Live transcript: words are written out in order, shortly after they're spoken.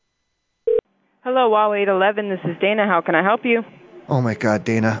Hello, WOW 811. This is Dana. How can I help you? Oh my God,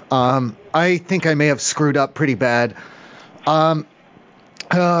 Dana. I think I may have screwed up pretty bad.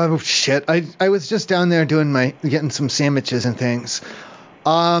 Oh shit. I was just down there getting some sandwiches and things.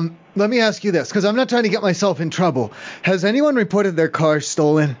 Let me ask you this, because I'm not trying to get myself in trouble. Has anyone reported their car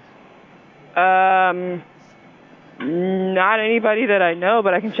stolen? Not anybody that I know,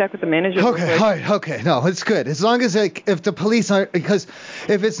 but I can check with the manager. Okay, all right, okay. No, it's good. As long as if the police aren't, because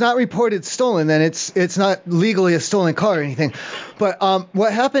if it's not reported stolen, then it's not legally a stolen car or anything. But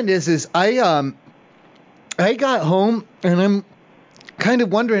what happened is I got home and I'm kind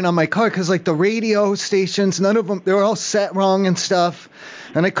of wondering on my car, because like the radio stations, none of them, they were all set wrong and stuff,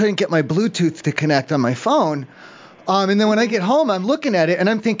 and I couldn't get my Bluetooth to connect on my phone. And then when I get home, I'm looking at it and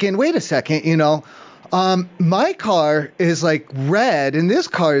I'm thinking, wait a second, my car is like red and this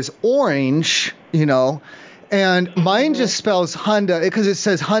car is orange, and mine just spells Honda because it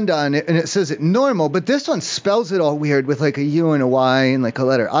says Honda on it and it says it normal, but this one spells it all weird with like a U and a Y and like a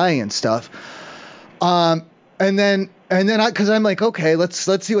letter I and stuff. And then because I'm like, okay, let's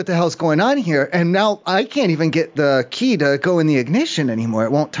see what the hell's going on here. And now I can't even get the key to go in the ignition anymore.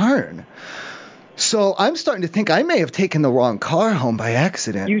 It won't turn. So I'm starting to think I may have taken the wrong car home by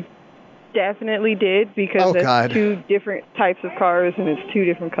accident. You definitely did, because it's two different types of cars and it's two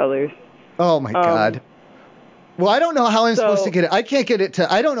different colors. Oh my God. Well, I don't know how I'm supposed to get it. I can't get it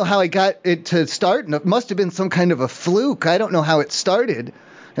I don't know how I got it to start. And it must have been some kind of a fluke. I don't know how it started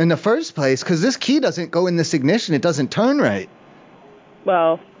in the first place, because this key doesn't go in this ignition. It doesn't turn right.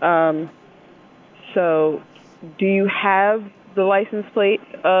 Well, so do you have the license plate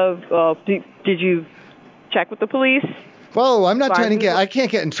of, did you check with the police? Whoa, I'm not trying to I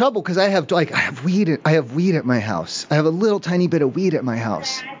can't get in trouble because I have weed at my house. I have a little tiny bit of weed at my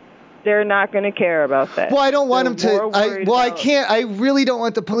house. They're not going to care about that. Well, I don't want them to. I can't. I really don't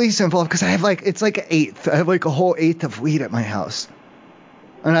want the police involved because I have it's like an eighth. I have like a whole eighth of weed at my house,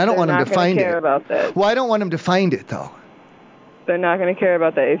 and I don't want them to find it. They're not going to care about that. Well, I don't want them to find it though. They're not going to care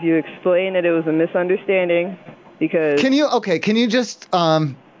about that if you explain that it was a misunderstanding. Because can you just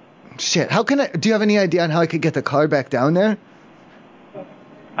shit? How can I? Do you have any idea on how I could get the car back down there?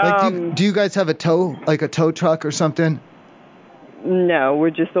 Like, do you guys have a tow truck or something? No,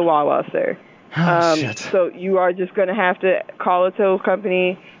 we're just a Wawa, sir. Shit. So you are just going to have to call a tow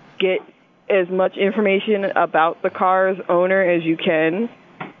company, get as much information about the car's owner as you can,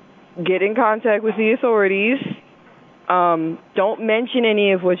 get in contact with the authorities. Don't mention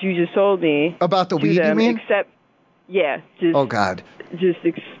any of what you just told me. About the weed, you mean? Oh, God. Just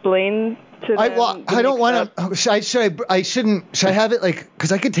explain to them. I don't want to. Should I have it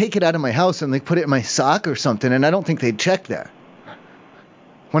because I could take it out of my house and put it in my sock or something, and I don't think they'd check that.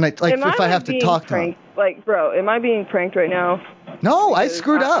 When if I have to talk to them. Bro, am I being pranked right now? No, I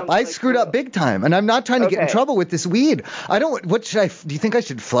screwed up. I screwed up big time, and I'm not trying to get in trouble with this weed. I don't. Do you think I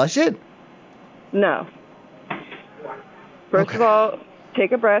should flush it? No. First of all,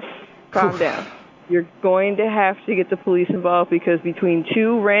 take a breath, calm down. You're going to have to get the police involved because between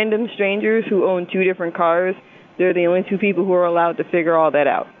two random strangers who own two different cars, they're the only two people who are allowed to figure all that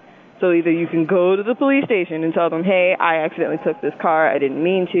out. So either you can go to the police station and tell them, hey, I accidentally took this car, I didn't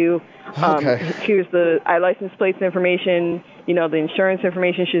mean to. Here's the license plates information, the insurance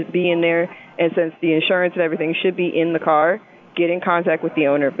information should be in there. And since the insurance and everything should be in the car, get in contact with the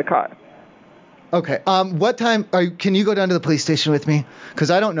owner of the car. Okay. What time can you go down to the police station with me? Because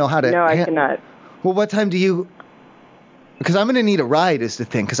I don't know how to. No, I cannot. Well, what time do you? Because I'm going to need a ride is the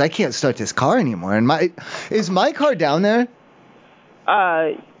thing, because I can't start this car anymore. And is my car down there?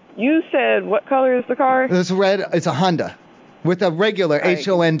 You said what color is the car? It's red. It's a Honda with a regular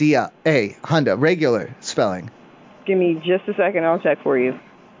Honda, Honda, regular spelling. Give me just a second. I'll check for you.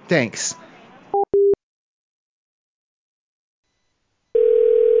 Thanks.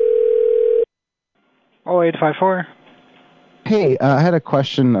 Oh, 854. Hey, I had a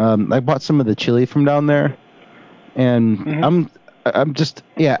question. I bought some of the chili from down there, and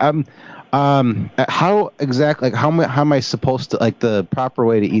how exactly, how am I supposed to, the proper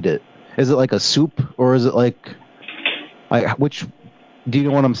way to eat it? Is it like a soup, or is it like which, do you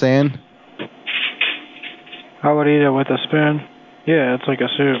know what I'm saying? I would eat it with a spoon. Yeah, it's like a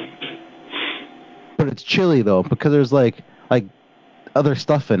soup. But it's chili though, because there's like other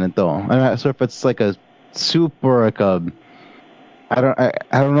stuff in it though. I'm not sure if it's like a soup or like a, I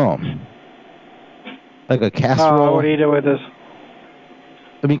don't know. Like a casserole. I would eat it with this.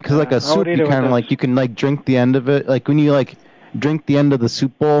 I mean, because like a soup, you kind of you can drink the end of it. Like when you drink the end of the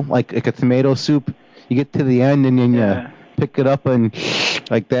soup bowl, like a tomato soup, you get to the end and then you pick it up and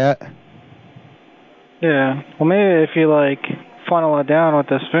like that. Yeah. Well, maybe if you funnel it down with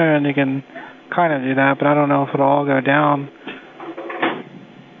a spoon, you can kind of do that, but I don't know if it'll all go down.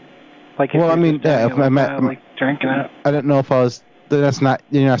 Like, if Well, I you're mean, just doing yeah, it like that, like drinking it. I didn't know if I was. That's not.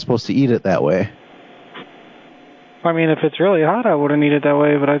 You're not supposed to eat it that way. I mean, if it's really hot, I wouldn't eat it that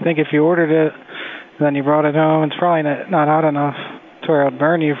way, but I think if you ordered it, and then you brought it home, it's probably not hot enough to where it would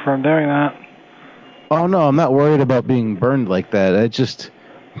burn you from doing that. Oh no, I'm not worried about being burned like that. I just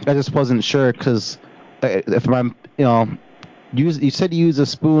wasn't sure because if I'm, you said you use a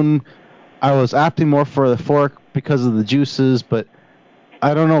spoon. I was opting more for the fork because of the juices, but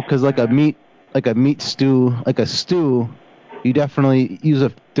I don't know because like a meat stew, like a stew, you definitely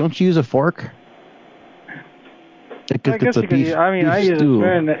don't you use a fork? I guess you could use, I use a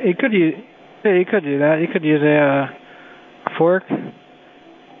spoon. You could do that. You could use a fork.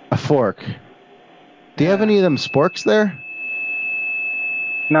 A fork. Do you have any of them sporks there?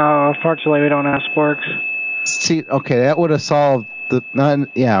 No, unfortunately, we don't have sporks. See, okay, that would have solved the.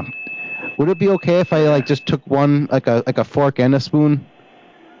 Yeah. Would it be okay if I just took one, like a fork and a spoon?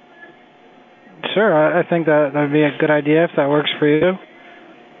 Sure, I think that would be a good idea if that works for you.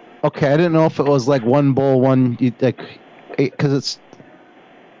 Okay, I didn't know if it was like one bowl, because it's.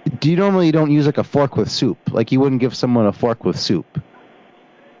 Do you normally don't use like a fork with soup? Like you wouldn't give someone a fork with soup.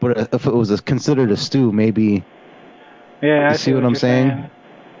 But if it was considered a stew, maybe. Yeah, I see what I'm saying?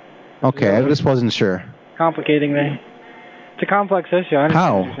 Okay, I just wasn't sure. Complicating me. It's a complex issue. I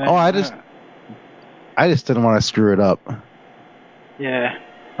understand what you're saying. Oh, I just didn't want to screw it up. Yeah,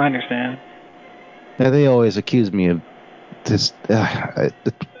 I understand. Yeah, they always accuse me of just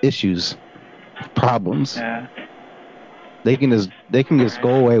issues, problems. Yeah. They can just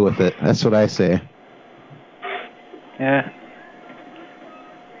go away with it. That's what I say. Yeah.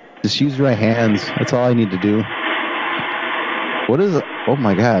 Just use your right hands. That's all I need to do. What is it? Oh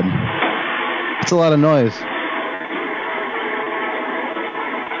my God. It's a lot of noise.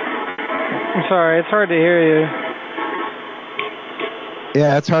 I'm sorry, it's hard to hear you.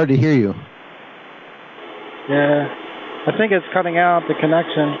 Yeah, it's hard to hear you. Yeah. I think it's cutting out the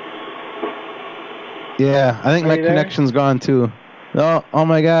connection. Yeah, I think my connection's gone too. Oh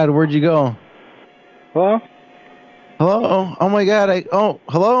my God, where'd you go? Hello? Hello? Oh my God,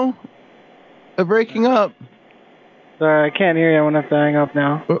 hello? I'm breaking up. Sorry, I can't hear you. I'm going to have to hang up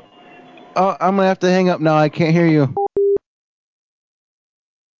now. Oh, I'm going to have to hang up now. I can't hear you.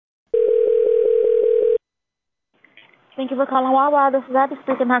 Thank you for calling Wawa. This is Abby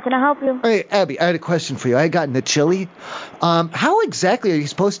speaking. How can I help you? Hey, Abby, I had a question for you. I got in the chili. How exactly are you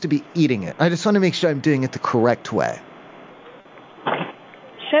supposed to be eating it? I just want to make sure I'm doing it the correct way.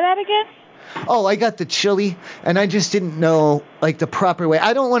 Say that again? Oh, I got the chili, and I just didn't know, the proper way.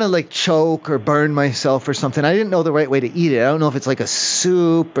 I don't want to, choke or burn myself or something. I didn't know the right way to eat it. I don't know if it's like a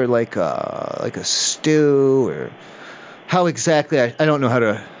soup or like a stew or how exactly. I don't know how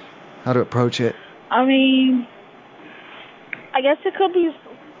to approach it. I mean, I guess it could be,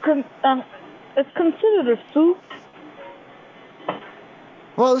 it's considered a soup.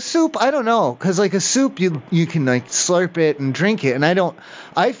 Well, soup, I don't know, because a soup, you can slurp it and drink it, and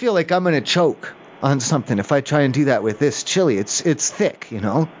I feel like I'm going to choke on something if I try and do that with this chili. It's thick,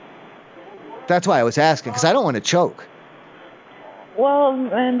 That's why I was asking, because I don't want to choke. Well,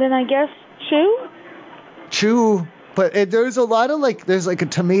 and then I guess chew? Chew, but there's a lot of there's a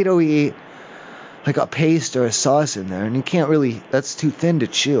tomato-y, a paste or a sauce in there, and you can't really, that's too thin to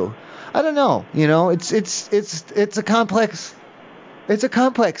chew. I don't know, it's a complex... It's a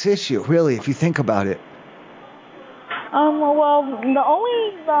complex issue, really, if you think about it. Well, the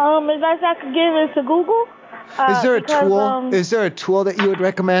only advice I could give is to Google. Is there a tool? Is there a tool that you would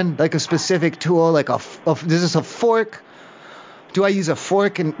recommend, like a specific tool, is this a fork? Do I use a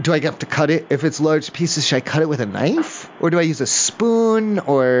fork, and do I have to cut it? If it's large pieces, should I cut it with a knife? Or do I use a spoon?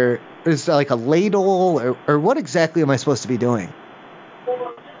 Or is there a ladle? Or what exactly am I supposed to be doing?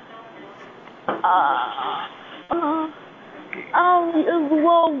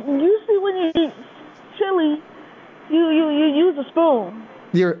 Well, usually when you eat chili, you use a spoon.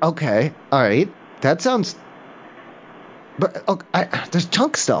 You're okay. All right. That sounds. But there's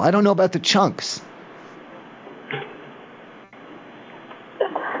chunks though. I don't know about the chunks.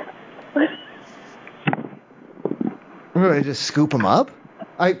 Or I just scoop them up?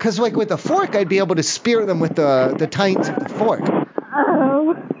 Because with a fork, I'd be able to spear them with the tines of the fork.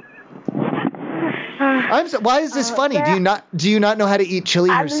 Why is this funny? Do you not know how to eat chili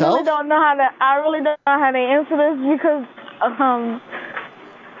yourself? I really don't know how to answer this because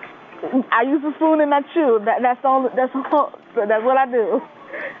I use a spoon and I chew. That's what I do.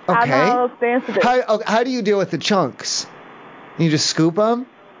 Okay. I don't know how else to answer this. How do you deal with the chunks? You just scoop them?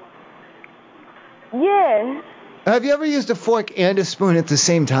 Yeah. Have you ever used a fork and a spoon at the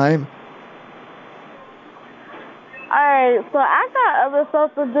same time? Alright, so I got other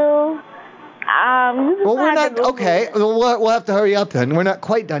stuff to do. You just Well, we're have to not, Google okay, it. we'll have to hurry up then. We're not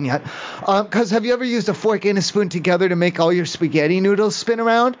quite done yet. Because have you ever used a fork and a spoon together to make all your spaghetti noodles spin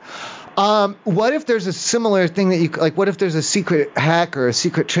around? What if there's a similar thing that you, like, what if there's a secret hack or a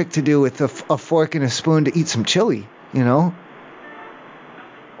secret trick to do with a fork and a spoon to eat some chili, you know?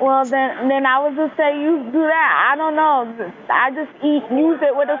 Well, then I would just say you do that. I don't know. I just use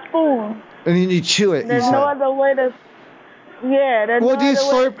it with a spoon. And then you chew it, There's you no said. other way to. Yeah, there's Well, no do you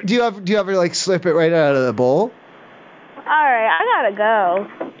other way. slurp, do you ever, like, slip it right out of the bowl? Alright, I gotta go.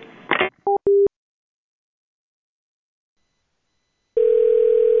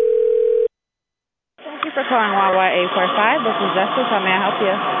 Thank you for calling YY845. This is Justice. How may I help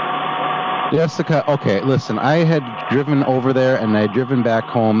you? Jessica, okay, listen, I had driven over there and I had driven back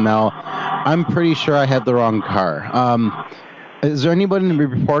home. Now, I'm pretty sure I had the wrong car. Is there anybody that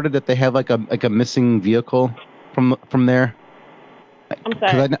reported that they have like a missing vehicle from there? I'm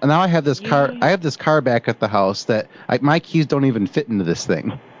sorry. Because now I have this car. I have this car back at the house that my keys don't even fit into this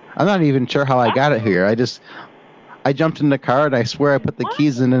thing. I'm not even sure how I got it here. I jumped in the car and I swear I put the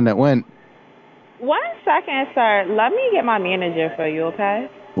keys in and it went. 1 second, sir. Let me get my manager for you, okay?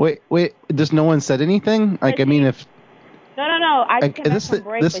 Wait. Does no one said anything? Like, I mean, if No. I just came back from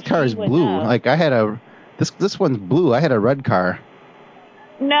break, this but car she is would blue. know. Like I had this one's blue. I had a red car.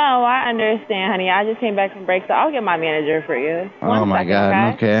 No, I understand, honey. I just came back from break, so I'll get my manager for you. Oh my second,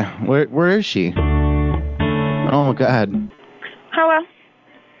 God. okay? Where is she? Oh God. Hello.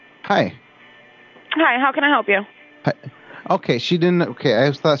 Hi. Hi, how can I help you? Hi. Okay, she didn't. Okay,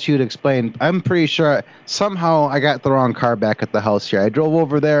 I thought she would explain. I'm pretty sure somehow I got the wrong car back at the house here. I drove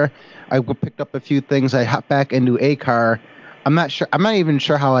over there. I picked up a few things. I hopped back into a car. I'm not sure. I'm not even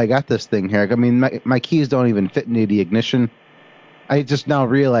sure how I got this thing here. I mean, my keys don't even fit into the ignition. I just now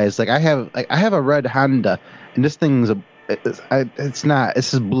realized, like, I have a red Honda, and this thing's it's not.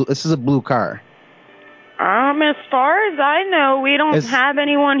 This is blue. This is a blue car. As far as I know, we don't have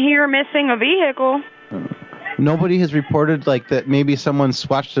anyone here missing a vehicle. Nobody has reported like that. Maybe someone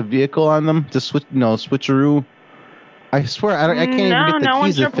swatched a vehicle on them to switcheroo. I swear, I can't even get the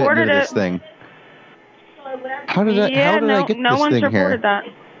keys to fit into this thing. How did I get no this one's thing here? reported that.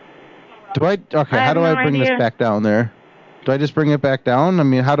 How do I bring this back down there? Do I just bring it back down? I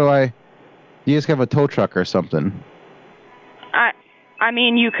mean, how do I? You guys have a tow truck or something? I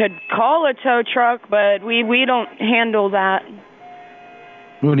mean, you could call a tow truck, but we don't handle that.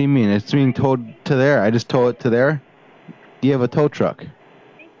 What do you mean? It's being towed to there. I just tow it to there. Do you have a tow truck? As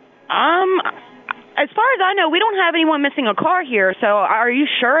far as I know, we don't have anyone missing a car here. So, are you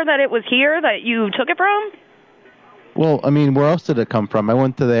sure that it was here that you took it from? Well, I mean, where else did it come from? I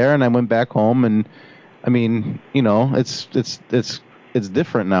went to there and I went back home, and I mean, you know, it's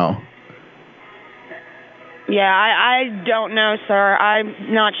different now. Yeah, I don't know, sir.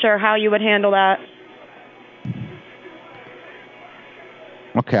 I'm not sure how you would handle that.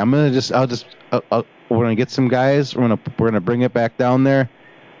 Okay, we're gonna get some guys. We're gonna bring it back down there.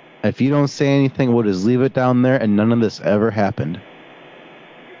 If you don't say anything, we'll just leave it down there, and none of this ever happened.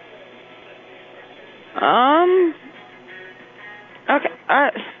 Okay.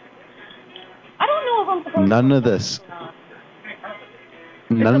 I don't know if I'm supposed None of this.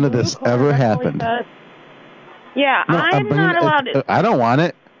 None of this ever happened. Yeah, No, I'm not allowed to. I don't want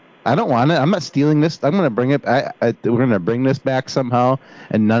it. I'm not stealing this. I'm gonna bring it. We're gonna bring this back somehow,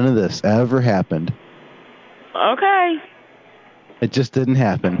 and none of this ever happened. Okay. It just didn't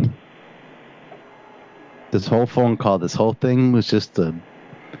happen. This whole phone call, this whole thing was just a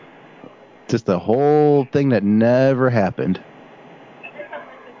whole thing that never happened.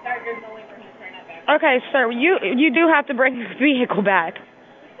 Okay, sir, you do have to bring the vehicle back.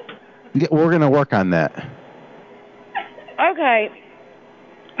 Yeah, we're gonna work on that. Okay.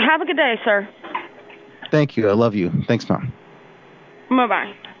 Have a good day, sir. Thank you. I love you. Thanks, Mom.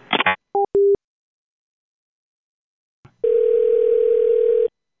 Bye-bye.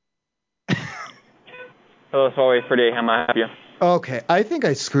 Hello, sorry for today. How may I help you? Okay, I think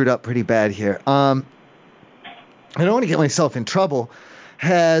I screwed up pretty bad here. I don't want to get myself in trouble.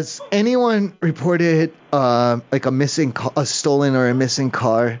 Has anyone reported like a stolen or a missing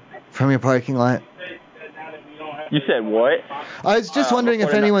car from your parking lot? You said what? I was just wondering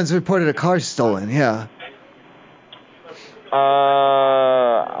if anyone's reported a car stolen. Yeah.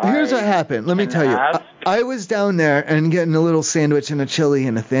 Here's what happened. Let me tell you. I was down there and getting a little sandwich and a chili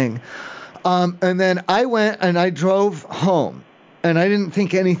and a thing. And then I went and I drove home. And I didn't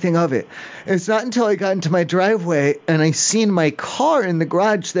think anything of it. It's not until I got into my driveway and I seen my car in the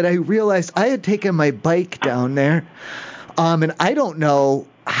garage that I realized I had taken my bike down there. And I don't know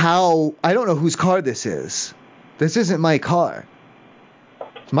whose car this is. This isn't my car.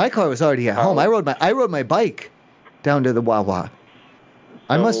 My car was already at home. I rode my bike down to the Wawa.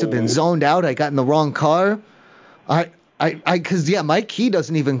 I must have been zoned out. I got in the wrong car. Because my key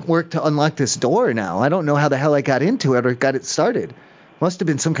doesn't even work to unlock this door now. I don't know how the hell I got into it or got it started. Must have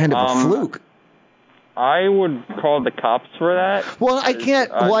been some kind of a fluke. I would call the cops for that. Well, I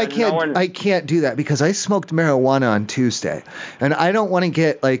can't. I can't do that because I smoked marijuana on Tuesday, and I don't want to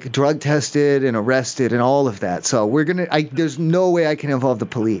get like drug tested and arrested and all of that. So there's no way I can involve the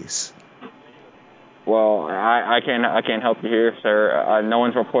police. Well, I can't help you here, sir. No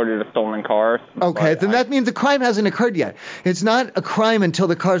one's reported a stolen car. Okay, then that means the crime hasn't occurred yet. It's not a crime until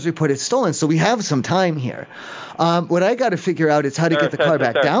the car's reported stolen, so we have some time here. What I got to figure out is how to get the car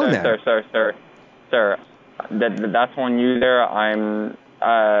back down there. Sir, that's on you there. I'm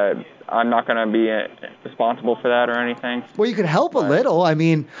not going to be responsible for that or anything. Well, you could help a little. I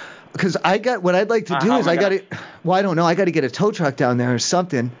mean, because what I'd like to do is I don't know. I got to get a tow truck down there or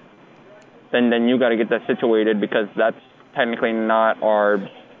something. Then you got to get that situated because that's technically not our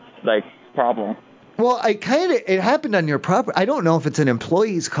problem. Well, it happened on your property. I don't know if it's an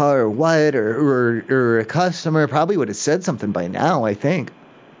employee's car or what, or a customer. Probably would have said something by now, I think.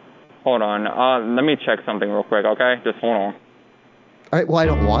 Hold on. Let me check something real quick, okay? Just hold on. All right. Well, I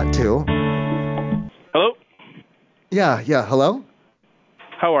don't want to. Hello? Yeah. Hello?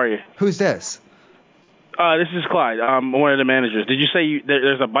 How are you? Who's this? This is Clyde. I'm one of the managers. Did you say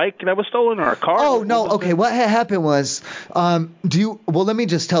there's a bike that was stolen or a car? Oh, no. Okay. What had happened was, well, let me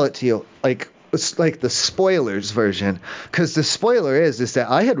just tell it to you. It's like the spoilers version, because the spoiler is that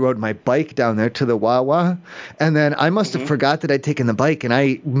I had rode my bike down there to the Wawa, and then I must have forgot that I'd taken the bike, and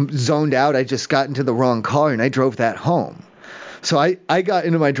I zoned out. I just got into the wrong car, and I drove that home. So I got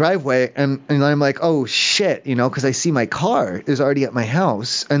into my driveway, and I'm like, oh, shit, because I see my car is already at my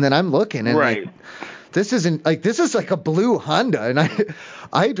house, and then I'm looking, and this is like a blue Honda, and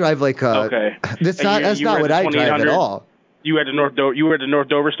I drive like a. Okay. That's not what I drive at all. You were at the North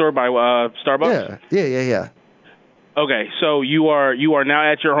Dover store by Starbucks? Yeah. Okay, so you are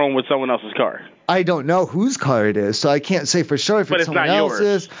now at your home with someone else's car. I don't know whose car it is, so I can't say for sure if it's someone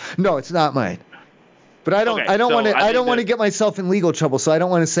else's. No, it's not mine. But I don't want to get myself in legal trouble, so I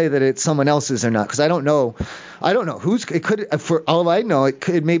don't want to say that it's someone else's or not, because I don't know whose. It could, for all I know, it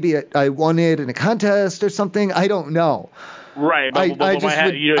could maybe I won it in a contest or something. I don't know. Right, but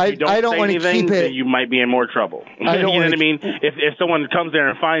if you don't say anything, then you might be in more trouble. You know what I mean? If someone comes there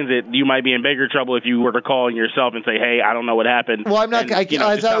and finds it, you might be in bigger trouble if you were to call yourself and say, "Hey, I don't know what happened." Well, I'm not.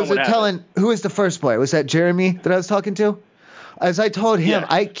 As I was telling, who was the first boy? Was that Jeremy that I was talking to? As I told him,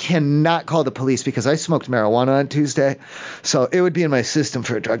 I cannot call the police because I smoked marijuana on Tuesday, so it would be in my system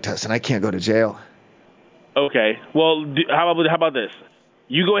for a drug test, and I can't go to jail. Okay. Well, how about this?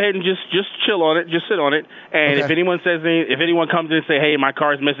 You go ahead and just chill on it, just sit on it, and if anyone comes in and say, "Hey, my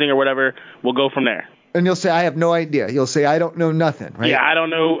car's missing" or whatever, we'll go from there. And you'll say, "I have no idea." You'll say, "I don't know nothing," right? Yeah, I don't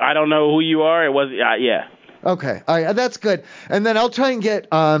know who you are. It was yeah. Okay, all right, that's good. And then I'll try and get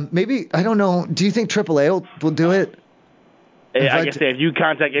maybe I don't know. Do you think AAA will do it? I guess if you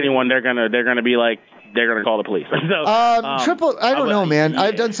contact anyone, they're gonna be like they're gonna call the police. So, I don't know, man. Yeah.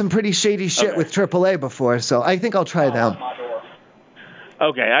 I've done some pretty shady shit with AAA before, so I think I'll try them.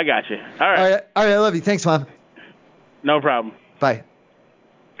 Okay, I got you. All right. All right, I love you. Thanks, Mom. No problem. Bye.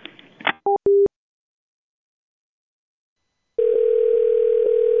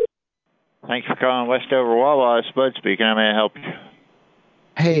 Thanks for calling Westover Wawa. It's Bud speaking. How may I help you?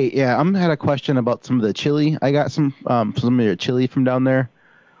 Hey, yeah, had a question about some of the chili. I got some of your chili from down there.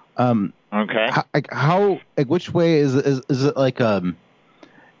 Okay. Which way is it like how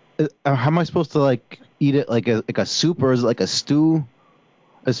am I supposed to like eat it like a soup or is it like a stew?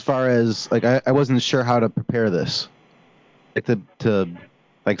 As far as like I wasn't sure how to prepare this, like to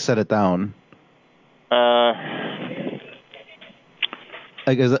like set it down.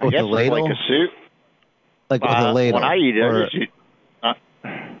 Like is it with a ladle? Like a soup. Like with a ladle. When I eat it,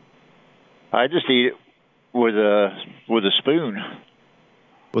 I just eat it with a spoon.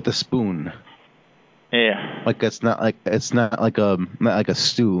 With a spoon. Yeah. Like it's not like a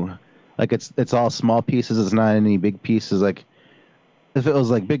stew. Like it's all small pieces. It's not any big pieces. Like if it was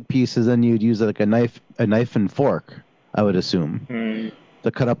like big pieces, then you'd use like a knife and fork. I would assume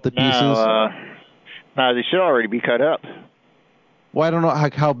to cut up the pieces. No, they should already be cut up. Well, I don't know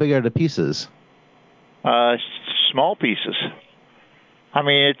how big are the pieces. Small pieces. I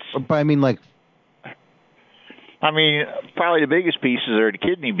mean, probably the biggest pieces are the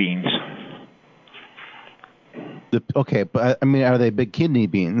kidney beans. Okay, but I mean, are they big kidney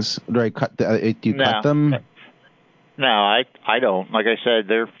beans? Do you cut them? No, I don't. Like I said,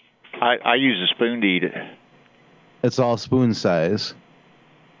 I use a spoon to eat it. It's all spoon size.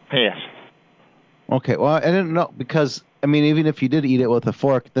 Yes. Okay, well, I didn't know because, I mean, even if you did eat it with a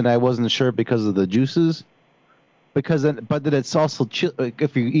fork, then I wasn't sure because of the juices. But then it's also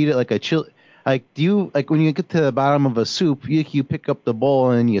if you eat it like a chill, like do you like when you get to the bottom of a soup, you pick up the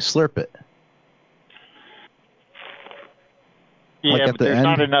bowl and you slurp it. Yeah, like but there's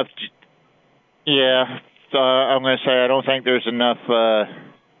not enough. Yeah, I'm going to say I don't think there's enough.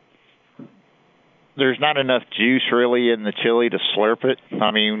 There's not enough juice really in the chili to slurp it.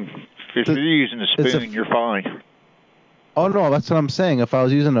 I mean, if you're using a spoon, you're fine. Oh no, that's what I'm saying. If I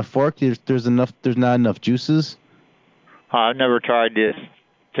was using a fork, there's not enough juices. I've never tried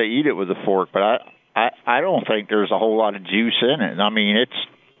to eat it with a fork, but I don't think there's a whole lot of juice in it. I mean,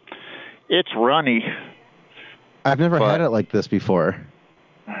 it's runny. I've never had it like this before.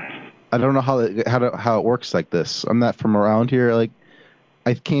 I don't know how it works like this. I'm not from around here. Like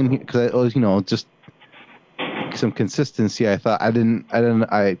I came here because I was, just some consistency. I thought I'm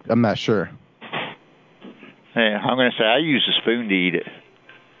not sure. Yeah, I'm going to say I use a spoon to eat it.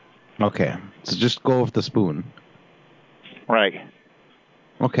 Okay, so just go with the spoon. Right.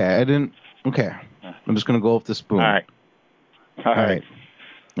 Okay, Okay, I'm just going to go with the spoon. All right. All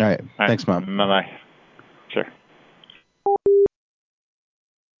right. Thanks, Mom. Bye-bye. Sure.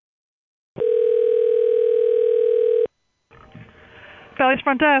 Valley's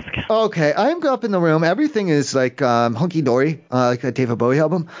front desk. Okay, I'm up in the room. Everything is like hunky dory, like a David Bowie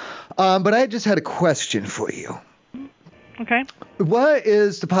album. But I just had a question for you. Okay. What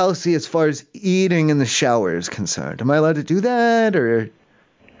is the policy as far as eating in the shower is concerned? Am I allowed to do that, or?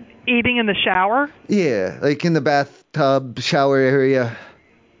 Eating in the shower? Yeah, like in the bathtub shower area.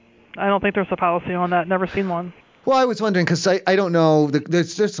 I don't think there's a policy on that. Never seen one. Well, I was wondering because I don't know.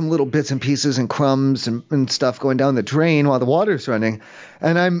 There's some little bits and pieces and crumbs and stuff going down the drain while the water's running,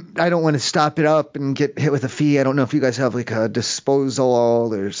 and I don't want to stop it up and get hit with a fee. I don't know if you guys have like a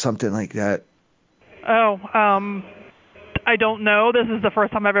disposal or something like that. Oh, I don't know. This is the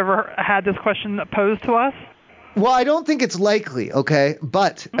first time I've ever had this question posed to us. Well, I don't think it's likely, okay?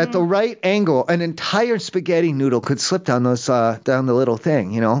 But at the right angle, an entire spaghetti noodle could slip down those down the little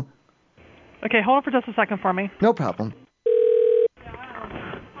thing, Okay, hold on for just a second for me. No problem.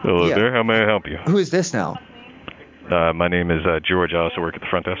 Hello there. How may I help you? Who is this now? My name is George. I also work at the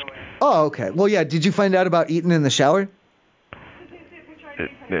front desk. Oh, okay. Well, yeah. Did you find out about eating in the shower?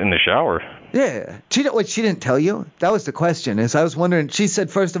 In the shower? Yeah. She didn't tell you? That was the question. Is I was wondering. She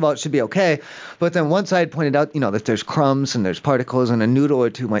said first of all it should be okay, but then once I had pointed out, that there's crumbs and there's particles and a noodle or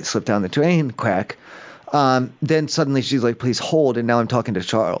two might slip down the drain crack, then suddenly she's like, please hold, and now I'm talking to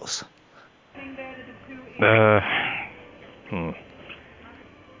Charles. I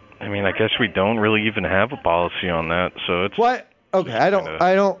mean, I guess we don't really even have a policy on that, so it's what? Okay, I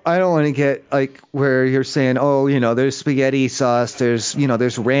don't want to get like where you're saying, oh, there's spaghetti sauce, there's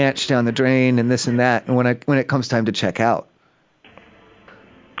ranch down the drain and this and that, and when it comes time to check out.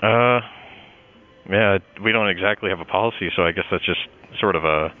 Yeah, we don't exactly have a policy, so I guess that's just sort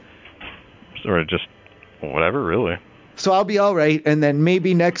of just whatever, really. So I'll be all right, and then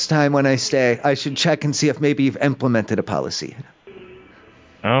maybe next time when I stay, I should check and see if maybe you've implemented a policy.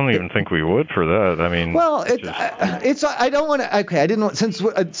 I don't even think we would for that. I mean, well, I don't want to. Okay, I didn't want, since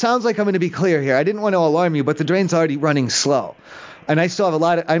it sounds like I'm going to be clear here. I didn't want to alarm you, but the drain's already running slow, and I still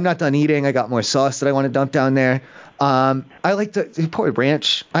have I'm not done eating. I got more sauce that I want to dump down there. I like to pour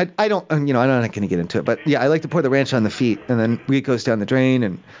ranch. I don't. I'm not going to get into it, but yeah, I like to pour the ranch on the feet, and then it goes down the drain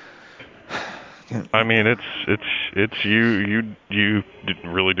and. I mean, it's you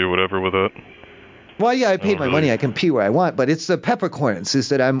really do whatever with it. Well, yeah, I paid my money. I can pee where I want, but it's the peppercorns. Is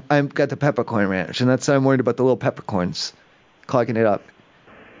that I've got the peppercorn ranch, and that's I'm worried about the little peppercorns clogging it up.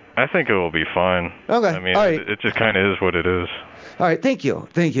 I think it will be fine. Okay. I mean, all right. It just kind of is what it is. All right. Thank you.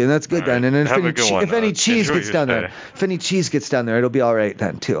 That's good then. And then if any cheese gets down there, it'll be all right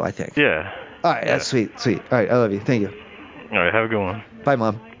then too. I think. Yeah. All right. That's sweet. All right. I love you. Thank you. All right. Have a good one. Bye,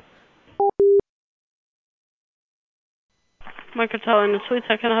 Mom. Microtel in the suites,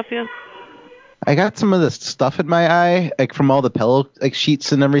 how can I help you? I got some of this stuff in my eye, like from all the pillow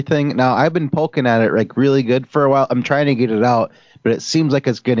sheets and everything. Now I've been poking at it like really good for a while. I'm trying to get it out, but it seems like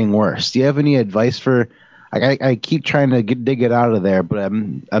it's getting worse. Do you have any advice for? I keep trying to dig it out of there, but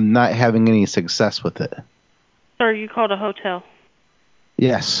I'm not having any success with it. Sir, you called a hotel.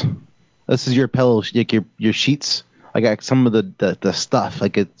 Yes, this is your pillow, like your sheets. I got some of the stuff,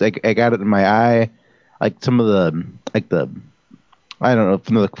 like I got it in my eye, like some of the I don't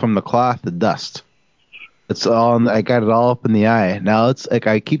know, from the cloth, the dust. It's all. I got it all up in the eye. Now it's like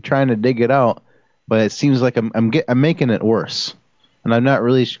I keep trying to dig it out, but it seems like I'm making it worse. and I'm not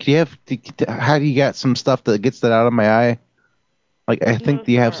really. How do you get some stuff that gets that out of my eye? Like I think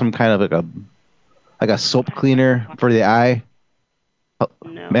you have some kind of like a soap cleaner for the eye.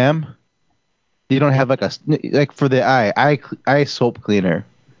 No. Ma'am, you don't have like for the eye soap cleaner.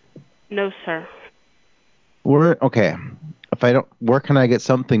 No, sir. Okay. If I don't, where can I get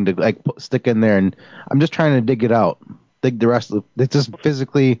something to like stick in there? And I'm just trying to dig it out. Dig the rest of it. Just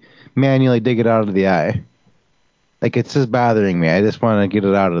physically, manually dig it out of the eye. Like it's just bothering me. I just want to get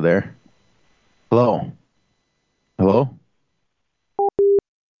it out of there. Hello? Hello?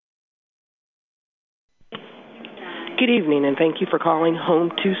 Good evening, and thank you for calling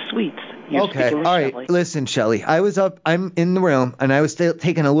Home 2 Suites. You're Okay, speaking with all right. Shelley. Listen, Shelly, I'm in the room, and I was still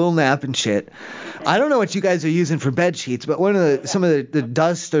taking a little nap and shit. I don't know what you guys are using for bed sheets, but some of the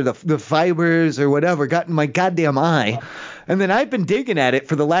dust or the fibers or whatever got in my goddamn eye. And then I've been digging at it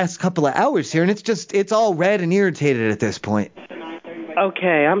for the last couple of hours here, and it's all red and irritated at this point.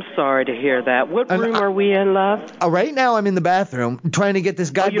 Okay, I'm sorry to hear that. What room are we in, love? Right now I'm in the bathroom trying to get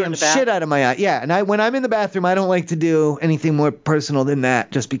this goddamn shit out of my eye. Yeah, and when I'm in the bathroom, I don't like to do anything more personal than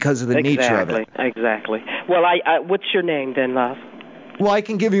that just because of the nature of it. Exactly. Well, what's your name then, love? Well, I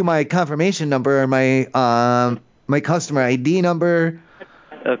can give you my confirmation number or my customer ID number.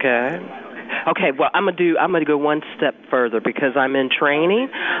 Okay, well, I'm gonna go one step further because I'm in training.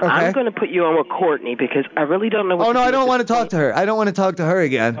 Okay. I'm gonna put you on with Courtney because I really don't know what to do. I don't want to talk to her. I don't want to talk to her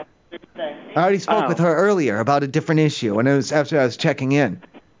again. I already spoke with her earlier about a different issue, and it was after I was checking in.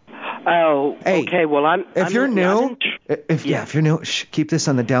 Oh, hey, okay. Well, if you're new, keep this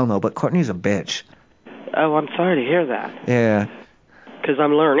on the down low. But Courtney's a bitch. Oh, I'm sorry to hear that. Yeah. Because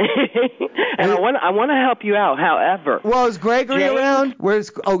I'm learning, and I want to help you out. However, well, is Gregory around?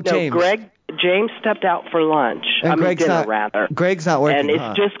 James? No, James stepped out for lunch. Dinner, rather. Greg's not working. And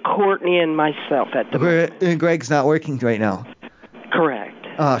it's just Courtney and myself at the moment. And Greg's not working right now. Correct.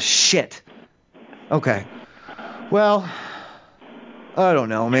 Oh shit. Okay. Well, I don't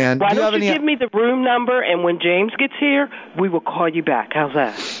know, man. Why don't you give me the room number, and when James gets here, we will call you back. How's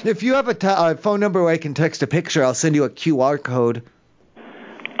that? If you have a phone number where I can text a picture, I'll send you a QR code.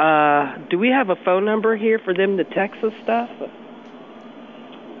 Do we have a phone number here for them to text us stuff?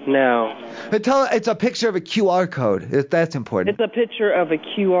 No. It's a picture of a QR code. That's important. It's a picture of a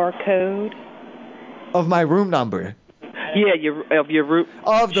QR code? Of my room number. Yeah, of your room.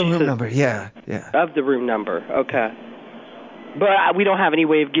 Of the room number, yeah. Of the room number, okay. But we don't have any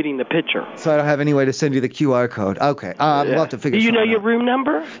way of getting the picture. So I don't have any way to send you the QR code. Okay. We'll have to figure. Do you know your room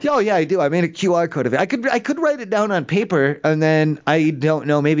number? Oh yeah, I do. I made a QR code of it. I could write it down on paper, and then I don't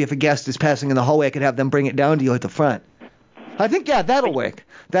know. Maybe if a guest is passing in the hallway, I could have them bring it down to you at the front. I think that'll work.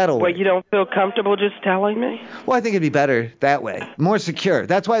 Well, you don't feel comfortable just telling me? Well, I think it'd be better that way, more secure.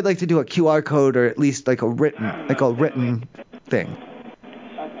 That's why I'd like to do a QR code or at least like a written thing.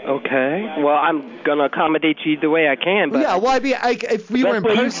 Okay. Well, I'm gonna accommodate you either way I can. But yeah. Well, if we were in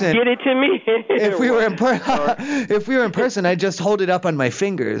person, get it to me. If we were in person, I'd just hold it up on my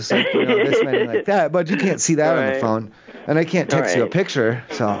fingers, like, this way like that. But you can't see that on the phone, and I can't text you a picture,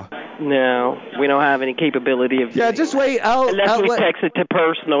 so. No, we don't have any capability of. Yeah, just wait. Unless we text it to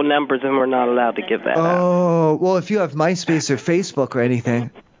personal numbers, and we're not allowed to give that out. Oh, well, if you have MySpace or Facebook or anything.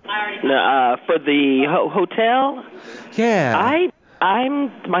 For the hotel. Yeah.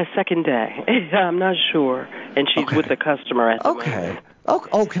 I'm my second day. I'm not sure, and she's with the customer at the moment.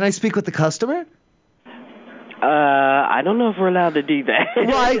 Oh, can I speak with the customer? I don't know if we're allowed to do that.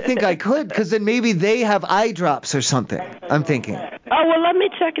 Well, I think I could, because then maybe they have eye drops or something. I'm thinking. Oh, well, let me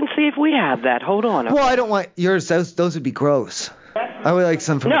check and see if we have that. Hold on. Okay. Well, I don't want yours. Those would be gross. I would like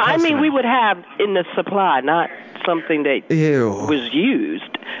some from the customer. No, I mean we would have in the supply, not something that was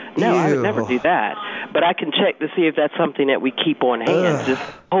used. No, I would never do that. But I can check to see if that's something that we keep on hand. Just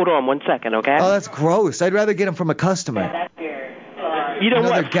hold on 1 second, okay? Oh, that's gross. I'd rather get them from a customer. You know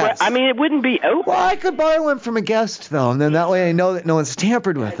what? Guest. I mean, it wouldn't be open. Well, I could borrow one from a guest, though, and then that way I know that no one's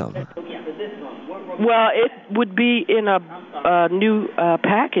tampered with them. Well, it would be in a new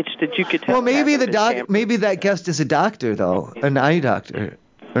package that you could tell. Well, maybe maybe that guest is a doctor, though, an eye doctor,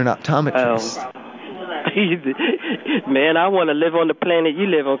 or an optometrist. Oh. Man, I want to live on the planet you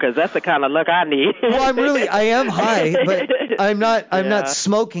live on, because that's the kind of luck I need. Well, I am high, but I'm not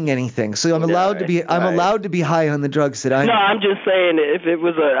smoking anything, so I'm allowed to be. I'm allowed to be high on the drugs that I. No, I'm just saying, if it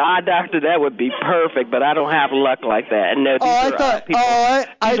was an eye doctor, that would be perfect. But I don't have luck like that. No, these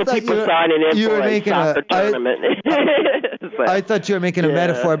are people signing in for a soccer tournament. I thought you were making a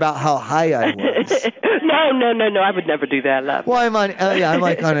metaphor about how high I was. No, I would never do that, love. Well, I'm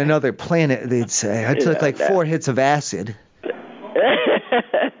like on another planet, they'd say. I took like 4 hits of acid.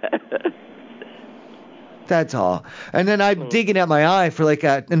 That's all. And then I'm digging at my eye for like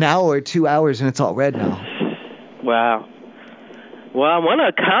an hour or 2 hours, and it's all red now. Wow. Well, I want to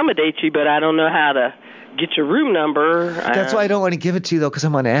accommodate you, but I don't know how to get your room number. That's why I don't want to give it to you, though, because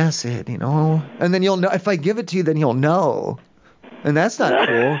I'm on acid, you know? And then you'll know. If I give it to you, then you'll know. And that's not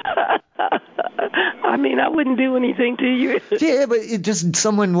cool. I mean, I wouldn't do anything to you. Yeah, but just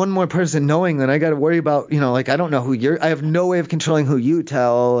one more person knowing, then I got to worry about, like, I don't know who I have no way of controlling who you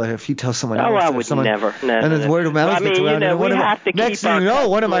tell, or if you tell someone else. I would never. No, and then word of mouth gets around. And we have to next thing you know,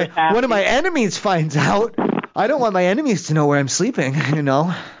 one of my enemies finds out. I don't want my enemies to know where I'm sleeping, you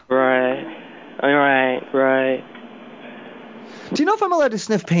know? Right. Do you know if I'm allowed to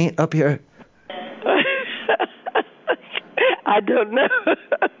sniff paint up here? I don't know.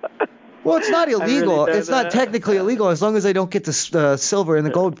 Well, it's not illegal. Really it's not technically illegal as long as I don't get the silver and the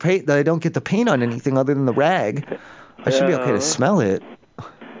gold paint. That I don't get the paint on anything other than the rag. I should be okay to smell it.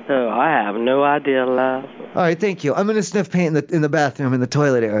 Oh, I have no idea, love. All right, thank you. I'm gonna sniff paint in the bathroom in the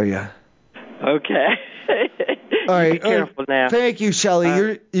toilet area. Okay. All right. Be careful now. Thank you,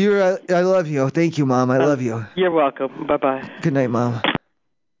 Shelly. You're. I love you. Thank you, Mom. I love you. You're welcome. Bye-bye. Good night, Mom.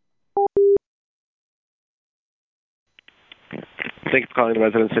 Thank you for calling the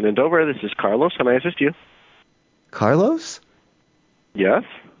residence in Dover. This is Carlos. How may I assist you? Carlos? Yes?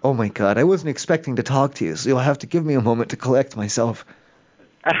 Oh, my God. I wasn't expecting to talk to you, so you'll have to give me a moment to collect myself.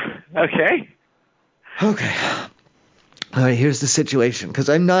 Okay. Okay. All right, here's the situation, because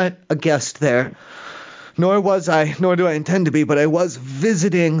I'm not a guest there, nor do I intend to be, but I was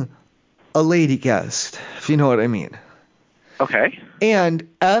visiting a lady guest, if you know what I mean. Okay. And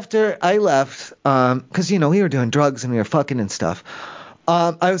after I left, because, we were doing drugs and we were fucking and stuff,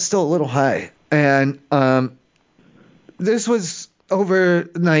 I was still a little high. And this was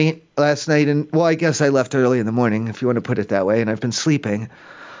overnight, last night, and, well, I guess I left early in the morning, if you want to put it that way, and I've been sleeping.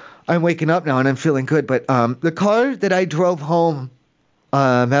 I'm waking up now and I'm feeling good, but the car that I drove home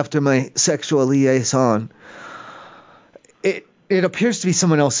after my sexual liaison, it appears to be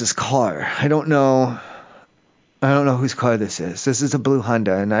someone else's car. I don't know whose car this is. This is a blue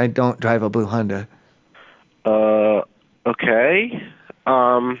Honda, and I don't drive a blue Honda. Okay.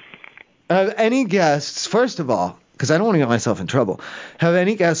 Have any guests, first of all, because I don't want to get myself in trouble, have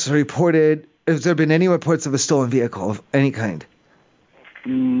any guests reported, has there been any reports of a stolen vehicle of any kind?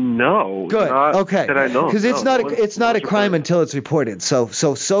 No. Good. Okay. That I know. Because it's not a crime until it's reported. So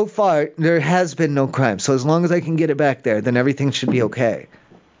far, there has been no crime. So as long as I can get it back there, then everything should be okay.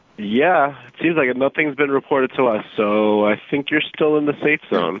 Yeah, it seems like nothing's been reported to us, so I think you're still in the safe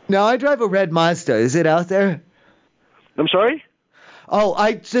zone. Now, I drive a red Mazda. Is it out there? I'm sorry? Oh,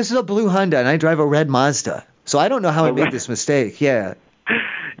 this is a blue Honda, and I drive a red Mazda. So I don't know how I made this mistake. Yeah.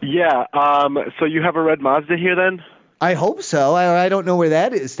 Yeah, so you have a red Mazda here then? I hope so. I don't know where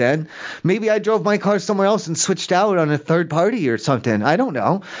that is then. Maybe I drove my car somewhere else and switched out on a third party or something. I don't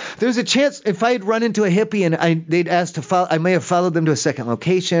know. There's a chance if I had run into a hippie and they'd asked to follow, I may have followed them to a second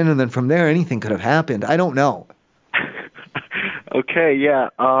location, and then from there anything could have happened. I don't know. Okay, yeah.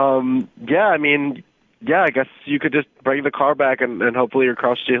 I guess you could just bring the car back and hopefully your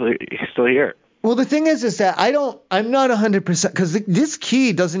car's still here. Well, the thing is that I'm not 100%, because this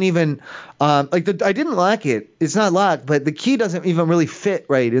key doesn't even, I didn't lock it. It's not locked, but the key doesn't even really fit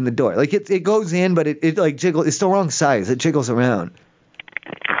right in the door. Like, it goes in, but it like jiggles. It's the wrong size. It jiggles around.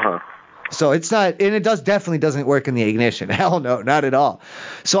 Uh-huh. So it's not, and it definitely doesn't work in the ignition. Hell no, not at all.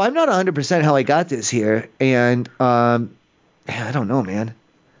 So I'm not 100% how I got this here, and, I don't know, man.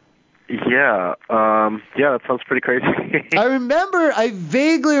 Yeah, that sounds pretty crazy. I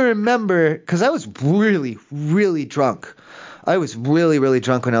vaguely remember, because I was really, really drunk. I was really, really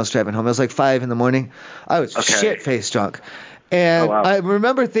drunk when I was driving home. It was like 5 a.m. I was shit-faced drunk. And I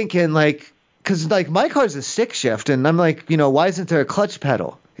remember thinking, because, my car's a stick shift, and I'm like, why isn't there a clutch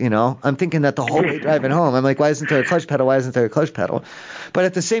pedal? I'm thinking that the whole way driving home. I'm like, why isn't there a clutch pedal? Why isn't there a clutch pedal? But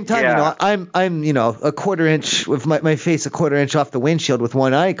at the same time, I'm a quarter inch with my face a quarter inch off the windshield with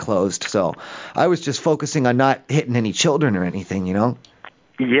one eye closed. So I was just focusing on not hitting any children or anything,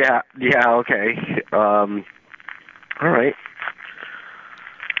 Yeah, okay. All right.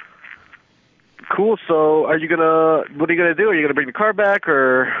 Cool. So what are you going to do? Are you going to bring the car back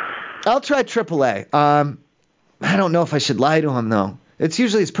or? I'll try AAA. I don't know if I should lie to him, though. It's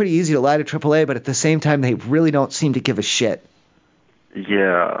pretty easy to lie to AAA, but at the same time, they really don't seem to give a shit.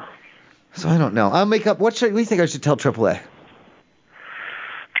 Yeah. So I don't know. I'll make up. What do you think I should tell AAA?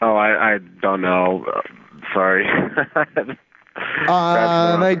 Oh, I don't know. Sorry.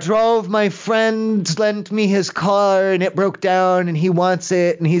 I drove. My friend lent me his car, and it broke down, and he wants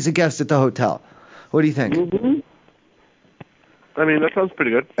it, and he's a guest at the hotel. What do you think? Mm-hmm. I mean, that sounds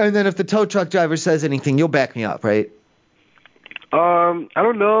pretty good. And then if the tow truck driver says anything, you'll back me up, right? I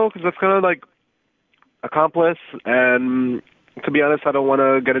don't know, because that's kind of like accomplice, and to be honest, I don't want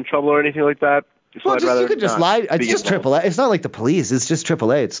to get in trouble or anything like that. So Well, I'd you could just lie. It's just involved. AAA. It's not like the police. It's just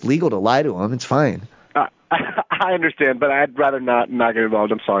AAA. It's legal to lie to them. It's fine. I understand, but I'd rather not get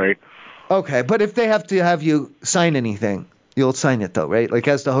involved. I'm sorry. Okay, but if they have to have you sign anything, you'll sign it though, right? Like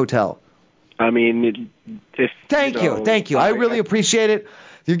as the hotel. I mean, if Thank you. I really appreciate it.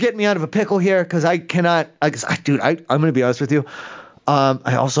 You're getting me out of a pickle here because I cannot. Dude, I'm gonna be honest with you.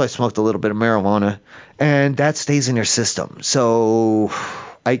 I smoked a little bit of marijuana, and that stays in your system. So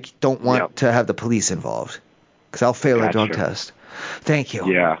I don't want to have the police involved because I'll fail a drug test. Thank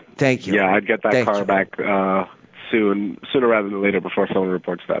you. Yeah. Thank you. Yeah, I'd get that car back sooner rather than later before someone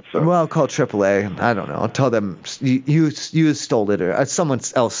reports that. So. Well, I'll call AAA. I don't know. I'll tell them you stole it or someone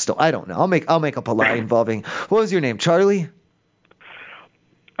else stole. I don't know. I'll make up a lie involving. What was your name? Charlie?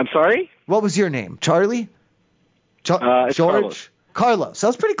 I'm sorry? What was your name? Charlie? It's George? Carlos. That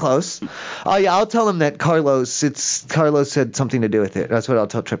was pretty close. Yeah, I'll tell him that Carlos had something to do with it. That's what I'll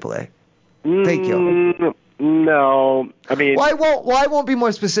tell AAA. Thank you. No, I mean. Well, I won't be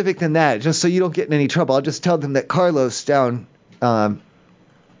more specific than that, just so you don't get in any trouble. I'll just tell them that Carlos down.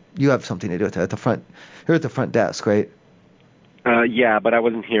 You have something to do with it at the front. You're at the front desk, right? Yeah, but I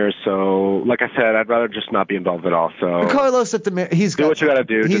wasn't here, so like I said, I'd rather just not be involved at all. So Carlos at the he's got. Do what you gotta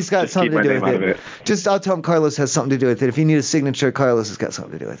do. He's got just something keep to do my name with out it. of it. Just I'll tell him Carlos has something to do with it. If you need a signature, Carlos has got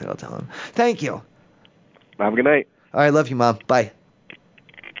something to do with it. I'll tell him. Thank you. Have a good night. All right, love you, Mom. Bye.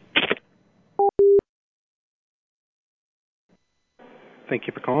 Thank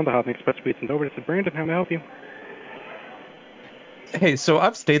you for calling the Hotman Express Suites and Dover. This is Brandon. How may I help you? Hey, so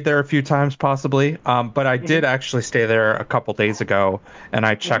I've stayed there a few times possibly, but I did actually stay there a couple days ago, and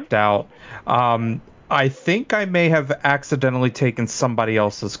I checked out. I think I may have accidentally taken somebody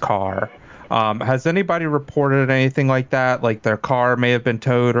else's car. Has anybody reported anything like that? Like their car may have been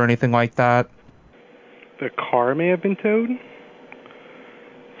towed or anything like that? The car may have been towed?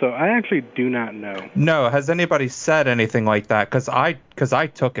 So I actually do not know. No, has anybody said anything like that? Because I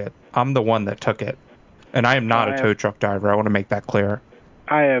took it. I'm the one that took it. And I am not a tow truck driver. I want to make that clear.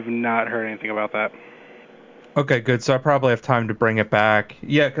 I have not heard anything about that. Okay, good. So I probably have time to bring it back.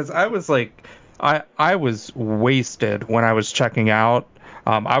 Yeah, because I was like, I was wasted when I was checking out.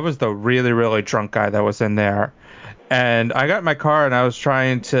 I was the really, really drunk guy that was in there. And I got in my car and I was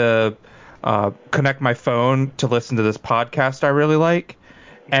trying to connect my phone to listen to this podcast I really like.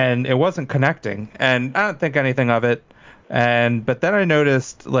 And it wasn't connecting. And I don't think anything of it. But then I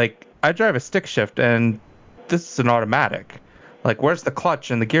noticed, like, I drive a stick shift, and this is an automatic. Like, where's the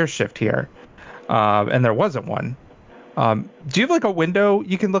clutch and the gear shift here? And there wasn't one. Do you have, like, a window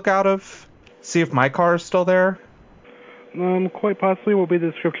you can look out of? See if my car is still there? Quite possibly. What will be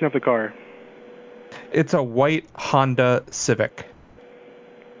the description of the car? It's a white Honda Civic.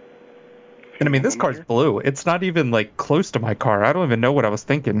 And, I mean, this car's blue. It's not even, like, close to my car. I don't even know what I was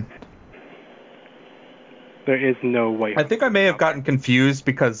thinking. There is no white. I think I may have gotten confused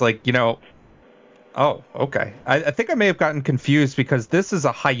because, like, you know... Oh, okay. I think I may have gotten confused because this is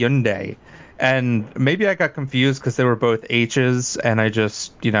a Hyundai. And maybe I got confused because they were both H's, and I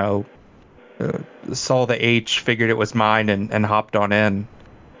just, you know, saw the H, figured it was mine, and hopped on in.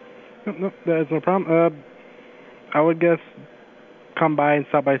 No, that's no problem. I would guess come by and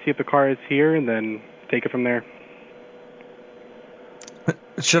stop by, see if the car is here, and then take it from there.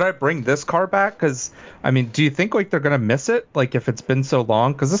 Should I bring this car back? Because, I mean, do you think, like, they're going to miss it? Like, if it's been so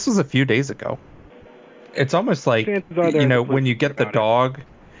long? Because this was a few days ago. It's almost like, you know, when you get the dog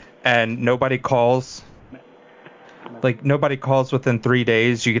and nobody calls. Like, nobody calls within 3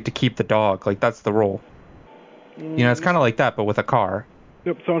 days, you get to keep the dog. Like, that's the rule. You know, it's kind of like that, but with a car.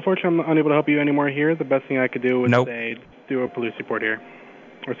 Yep, so unfortunately, I'm unable to help you anymore here. The best thing I could do is say, do a police report here.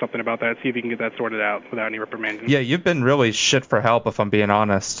 Or something about that. See if you can get that sorted out without any reprimanding. Yeah, you've been really shit for help, if I'm being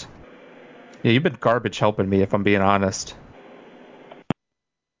honest. Yeah, you've been garbage helping me, if I'm being honest.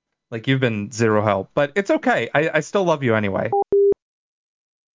 Like, you've been zero help. But it's okay. I still love you anyway.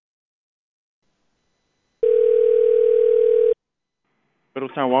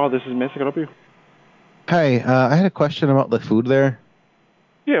 Middletown Wild, this is Miss. I can help you. Hi, I had a question about the food there.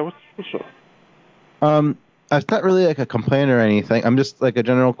 Yeah, what's up? It's not really like a complaint or anything. I'm just like a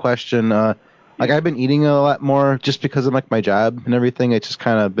general question. Like I've been eating a lot more just because of like my job and everything. It's just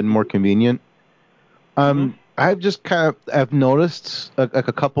kind of been more convenient. I've just I've noticed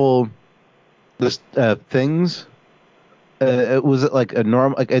a couple things. Was it like a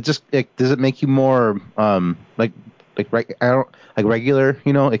normal? Like it just does it make you more regular?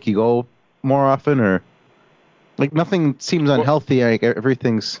 You know, like you go more often or? Like nothing seems unhealthy. Like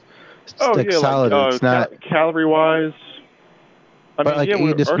everything's solid. Like, it's not calorie-wise.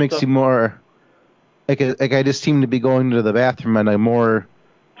 It just makes you more. Like I just seem to be going to the bathroom at a more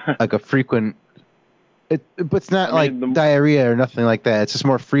like a frequent. But it's not diarrhea or nothing like that. It's just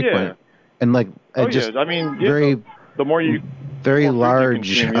more frequent and like very. The more you. Very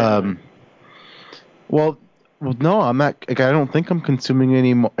large. Consume, Well, no, I'm not. Like I don't think I'm consuming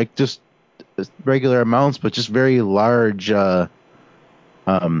any more. Like just regular amounts, but just very large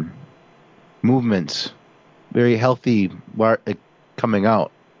movements, very healthy, coming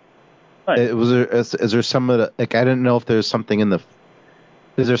out. Right. Is there some of the, like I didn't know if there's something in the.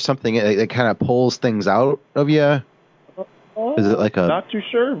 Is there something that kind of pulls things out of you? Is it like a? Not too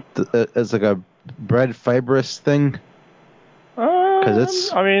sure. It's like a bread fibrous thing. Because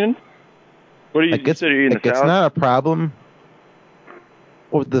it's. I mean, what do you consider eating? It's not a problem.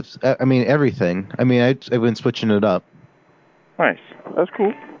 Or everything. I mean, I've been switching it up. Nice. That's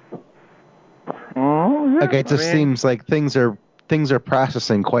cool. Like it just seems like things are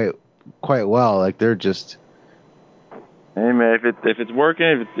processing quite well. Like they're just. Hey man, if it's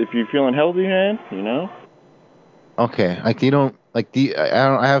working, if you're feeling healthy, man, you know. Okay, like you don't like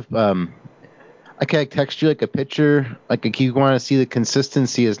I have I can text you like a picture. Like if you want to see the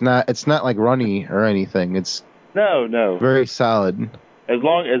consistency, it's not like runny or anything. It's no very solid. As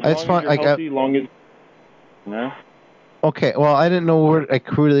long as you're healthy, long as you know. Okay, well I didn't know where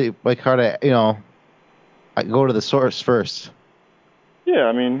really how to I go to the source first. Yeah,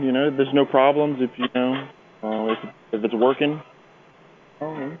 I mean there's no problems if if it's working.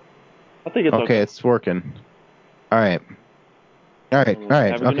 I think it's okay. It's working. All right. Okay,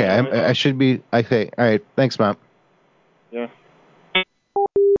 I should be. Okay. All right. Thanks, Mom. Yeah.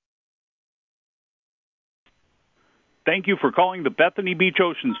 Thank you for calling the Bethany Beach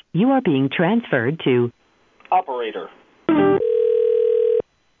Oceans. You are being transferred to operator. Thank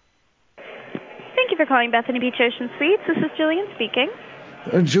you for calling Bethany Beach Ocean Suites. This is Julian speaking.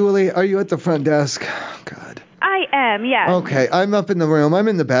 Julie, are you at the front desk? God. I am, yes. Okay, I'm up in the room. I'm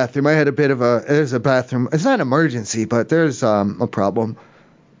in the bathroom. I had there's a bathroom. It's not an emergency, but there's a problem.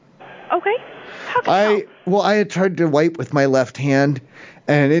 Okay. How can I help? Well, I had tried to wipe with my left hand,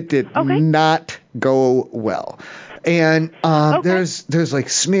 and it did not go well. And there's like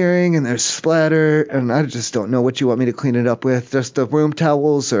smearing and there's splatter, and I just don't know what you want me to clean it up with. Just the room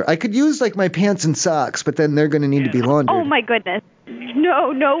towels, or I could use like my pants and socks, but then they're going to need to be laundered. Oh my goodness.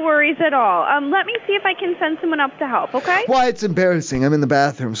 No worries at all. Let me see if I can send someone up to help, okay? Why, it's embarrassing. I'm in the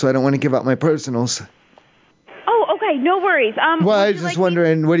bathroom, so I don't want to give out my personals. Oh, okay, no worries. Well, I was just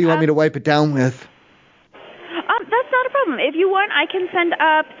wondering, what do you want me to wipe it down with? That's not a problem. If you want, I can send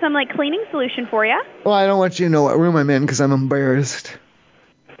up some cleaning solution for you. Well, I don't want you to know what room I'm in because I'm embarrassed.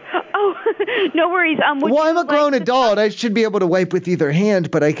 Oh, no worries. Well, I'm a grown adult. I should be able to wipe with either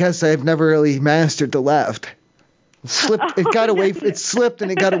hand, but I guess I've never really mastered the left. It slipped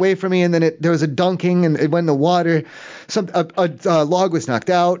and it got away from me, and then there was a dunking and it went in the water. A log was knocked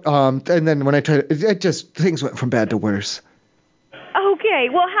out, and then when I tried things went from bad to worse. Okay,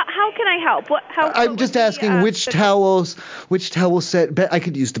 well, how can I help? I'm just asking which towels set. I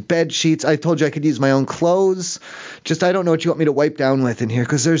could use the bed sheets. I told you I could use my own clothes. Just I don't know what you want me to wipe down with in here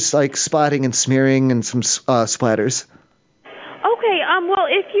because there's like spotting and smearing and some splatters. Okay, well,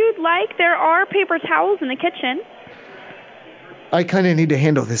 if you'd like, there are paper towels in the kitchen. I kind of need to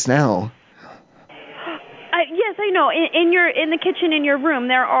handle this now. Yes, I know. In the kitchen in your room,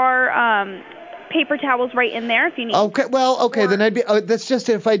 there are paper towels right in there if you need. Okay, well, okay, then I'd be. That's just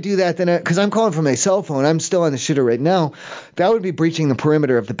if I do that, then because I'm calling from my cell phone, I'm still on the shitter right now. That would be breaching the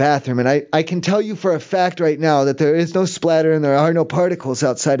perimeter of the bathroom, and I can tell you for a fact right now that there is no splatter and there are no particles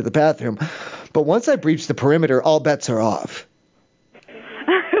outside of the bathroom. But once I breach the perimeter, all bets are off.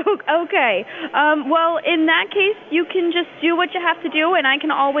 Okay. Well, in that case, you can just do what you have to do, and I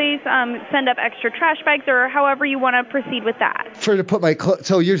can always send up extra trash bags or however you want to proceed with that. To put my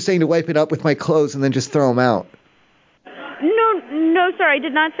so you're saying to wipe it up with my clothes and then just throw them out? No, sir, I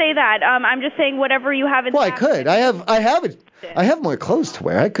did not say that. I'm just saying whatever you have in. Well, I could. I have more clothes to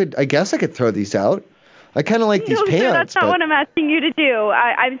wear. I guess I could throw these out. I kind of like these pants. No, that's not what I'm asking you to do.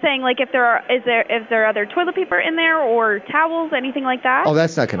 I'm saying if there other toilet paper in there or towels, anything like that. Oh,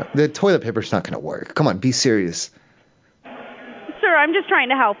 the toilet paper's not gonna work. Come on, be serious. Sir, I'm just trying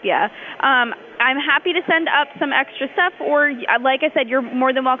to help you. I'm happy to send up some extra stuff, or like I said, you're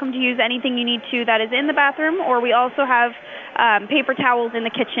more than welcome to use anything you need to that is in the bathroom, or we also have paper towels in the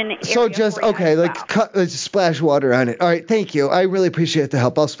kitchen area. So just splash water on it. All right, thank you. I really appreciate the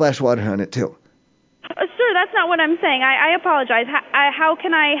help. I'll splash water on it too. Sir, Sir, that's not what I'm saying. I apologize. How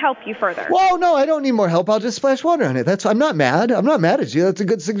can I help you further? Well, no, I don't need more help. I'll just splash water on it. I'm not mad. I'm not mad at you. That's a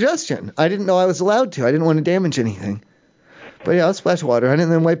good suggestion. I didn't know I was allowed to. I didn't want to damage anything. But yeah, I'll splash water on it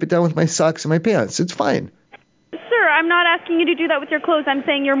and then wipe it down with my socks and my pants. It's fine. Sir, I'm not asking you to do that with your clothes. I'm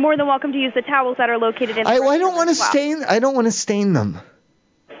saying you're more than welcome to use the towels that are located in the I don't want to stain. I don't want to stain them.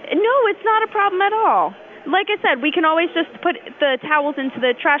 No, it's not a problem at all. Like I said, we can always just put the towels into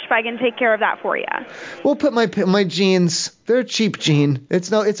the trash bag and take care of that for you. We'll put my jeans. They're a cheap jean.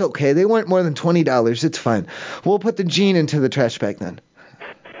 It's okay. They weren't more than $20. It's fine. We'll put the jean into the trash bag then.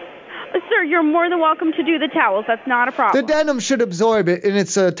 Sir, you're more than welcome to do the towels. That's not a problem. The denim should absorb it, and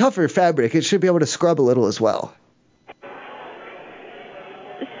it's a tougher fabric. It should be able to scrub a little as well.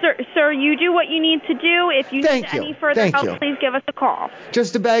 Sir, you do what you need to do. If you need any further help, please give us a call.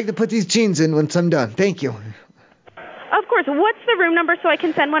 Just a bag to put these jeans in once I'm done. Thank you. Of course. What's the room number so I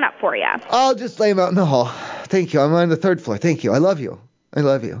can send one up for you? I'll just lay them out in the hall. Thank you. I'm on the 3rd floor. Thank you. I love you. I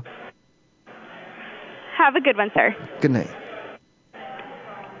love you. Have a good one, sir. Good night.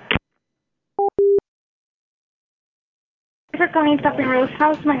 For calling Tuffy Rose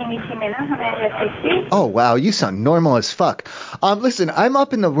House, my name is Jimena. How may I assist you? Oh, wow, you sound normal as fuck. Listen, I'm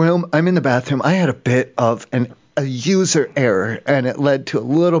up in the room. I'm in the bathroom. I had a bit of a user error, and it led to a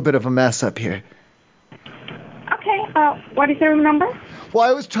little bit of a mess up here. Okay, what is the room number? Well,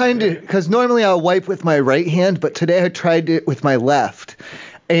 I was trying to, because normally I'll wipe with my right hand, but today I tried it with my left.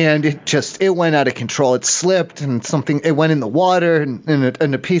 And it went out of control. It slipped, and it went in the water,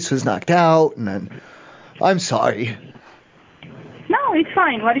 and a piece was knocked out, and then, I'm sorry. No, it's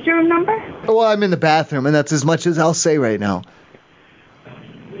fine. What is your room number? Well, I'm in the bathroom, and that's as much as I'll say right now.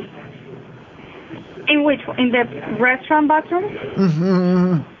 In which? In the restaurant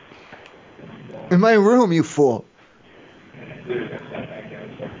bathroom? In my room, you fool.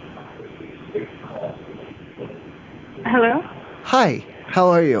 Hello? Hi,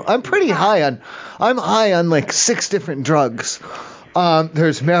 how are you? I'm pretty high on like 6 different drugs.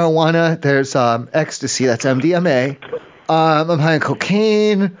 There's marijuana, there's ecstasy, that's MDMA. I'm high on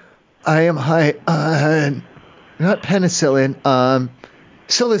cocaine. I am high on, not penicillin,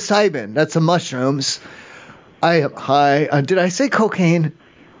 psilocybin. That's the mushrooms. I am high on, did I say cocaine?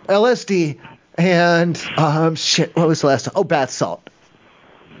 LSD. And, what was the last one? Oh, bath salt.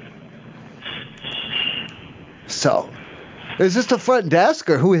 So, is this the front desk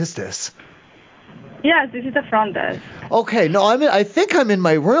or who is this? Yes, this is the front desk. Okay, no, I think I'm in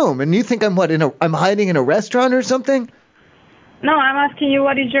my room, and you think I'm I'm hiding in a restaurant or something? No, I'm asking you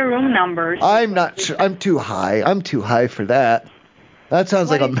what is your room number. I'm not sure. I'm too high. I'm too high for that. That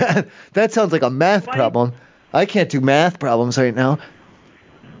sounds like a math problem. I can't do math problems right now.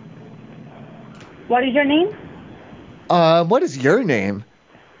 What is your name? What is your name?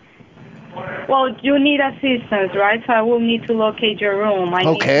 Well, you need assistance, right? So I will need to locate your room.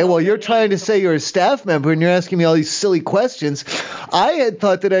 Okay, well, you're trying to say you're a staff member and you're asking me all these silly questions. I had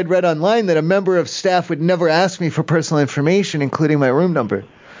thought that I'd read online that a member of staff would never ask me for personal information, including my room number.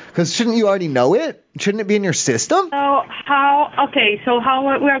 Because shouldn't you already know it? Shouldn't it be in your system? So how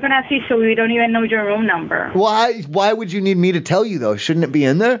we are going to assist you? We don't even know your room number. Why would you need me to tell you, though? Shouldn't it be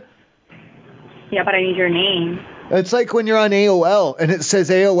in there? Yeah, but I need your name. It's like when you're on AOL and it says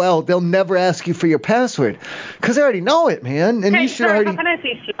AOL, they'll never ask you for your password because they already know it, man. And hey, you should sir, already. How can I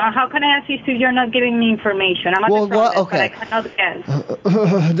assist you? How can I assist you? You're not giving me information. I'm at the front desk, but I cannot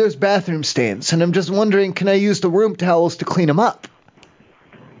guess. There's bathroom stains, and I'm just wondering, can I use the room towels to clean them up?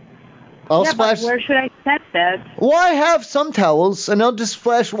 But where should I send that? Well, I have some towels, and I'll just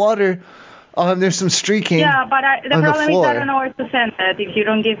splash water. There's some streaking. Yeah, but the problem is floor. I don't know where to send that if you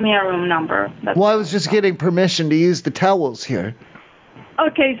don't give me a room number. Well, I was just getting permission to use the towels here.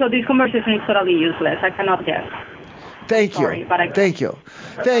 Okay, so this conversation is totally useless. I cannot guess. Thank you. Thank you.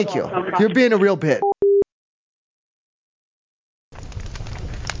 Thank you. You're being a real bitch.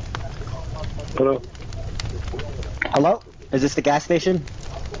 Hello? Hello? Is this the gas station?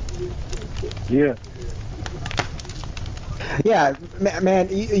 Yeah. Yeah, man,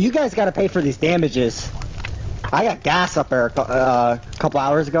 you guys got to pay for these damages. I got gas up there a couple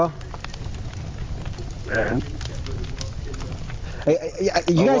hours ago. You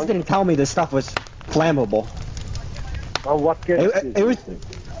guys didn't tell me this stuff was flammable. On what gas station? It was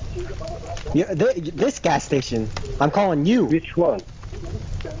this gas station. I'm calling you. Which one?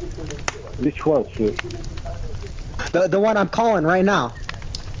 Which one, sir? The one I'm calling right now.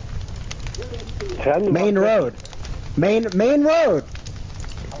 Tell me Main road. Main road.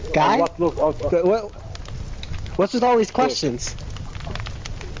 Guy? What's with all these questions?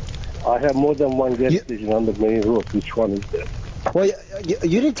 I have more than one gas station on the main road. Which one is that? Well,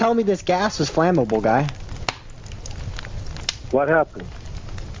 you didn't tell me this gas was flammable, guy. What happened?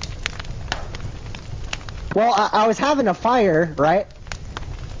 Well, I was having a fire, right?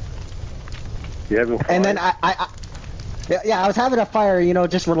 You having fire? And then I was having a fire, you know,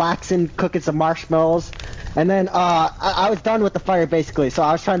 just relaxing, cooking some marshmallows. And then I was done with the fire, basically, so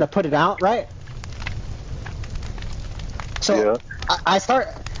I was trying to put it out, right? So I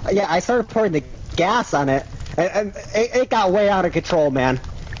started pouring the gas on it, and it got way out of control, man.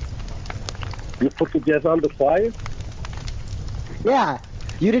 You put the gas on the fire? Yeah,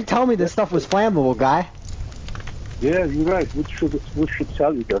 you didn't tell me this stuff was flammable, guy. Yeah, you're right. We should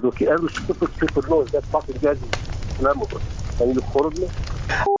tell you that. Okay, every stupid people knows that fucking gas is flammable. Are you recording me?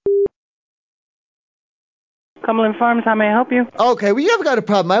 Cumberland Farms, how may I help you? Okay, well, you haven't got a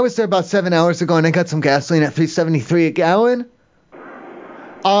problem. I was there about 7 hours ago, and I got some gasoline at $3.73 a gallon.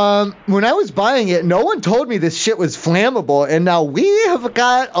 When I was buying it, no one told me this shit was flammable, and now we have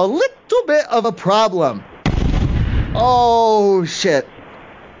got a little bit of a problem. Oh, shit.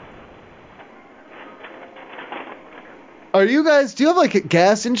 Do you have, like,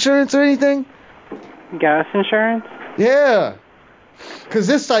 gas insurance or anything? Gas insurance? Yeah. Because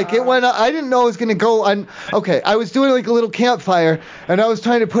this, like, it went, I didn't know it was going to go on. Okay, I was doing, like, a little campfire, and I was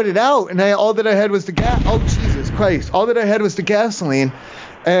trying to put it out, and all that I had was the gas. Oh, Jesus Christ. All that I had was the gasoline,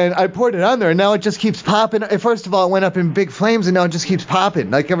 and I poured it on there, and now it just keeps popping. First of all, it went up in big flames, and now it just keeps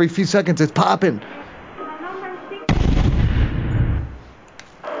popping. Like, every few seconds, it's popping.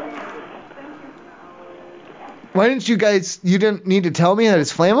 Why didn't you didn't need to tell me that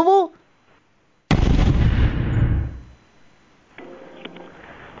it's flammable?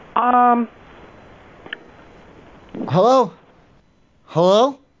 Hello?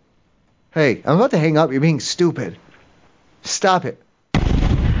 Hello? Hey, I'm about to hang up. You're being stupid. Stop it.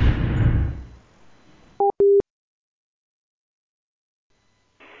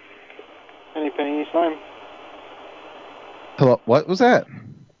 Penny East Lime. Hello, what was that?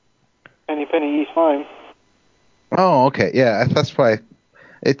 Penny East Lime. Oh, okay, yeah, that's why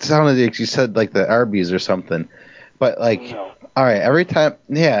it sounded like you said like the Arby's or something. But like, No. all right, every time,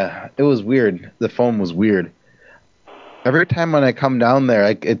 yeah, it was weird. The phone was weird. Every time when I come down there,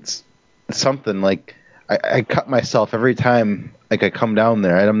 like it's something like I cut myself every time like I come down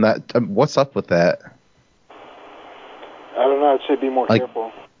there. I'm not. What's up with that? I don't know. I'd say be more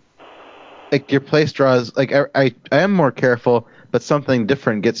careful. Like your place draws. Like I am more careful, but something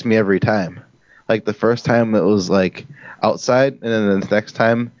different gets me every time. Like the first time it was like outside, and then the next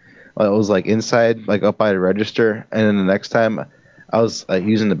time it was like inside, like up by the register, and then the next time I was like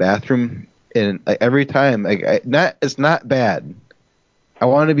using the bathroom, and like every time, like it's not bad. I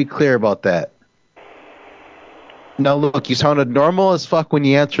want to be clear about that. Now look, you sounded normal as fuck when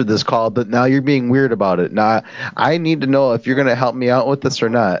you answered this call, but now you're being weird about it. Now I need to know if you're gonna help me out with this or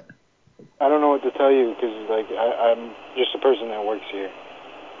not. I don't know what to tell you because like I'm just a person that works here.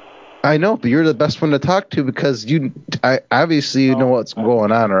 I know, but you're the best one to talk to because obviously you know what's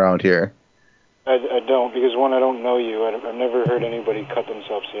going on around here. I don't, because one, I don't know you. I've never heard anybody cut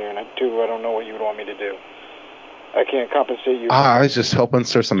themselves here, and two, I don't know what you would want me to do. I can't compensate you. I was just hoping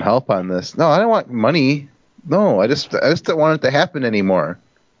for some help on this. No, I don't want money. No, I just don't want it to happen anymore.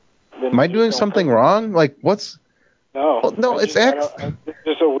 Then am I doing something wrong? Like what's? No. Well, no, it's it's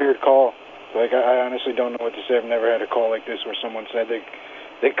just a weird call. Like I honestly don't know what to say. I've never had a call like this where someone said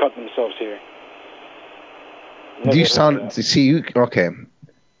they cut themselves here. Do you sound? See you? Okay.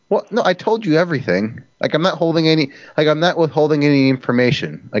 Well, no, I told you everything. Like I'm not withholding any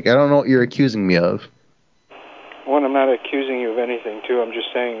information. Like I don't know what you're accusing me of. One, I'm not accusing you of anything. Two, I'm just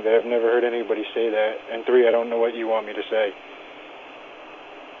saying that I've never heard anybody say that. And three, I don't know what you want me to say.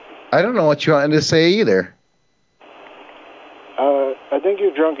 I don't know what you want to say either. I think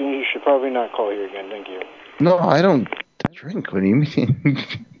you're drunk and you should probably not call here again. Thank you. No, I don't drink. What do you mean?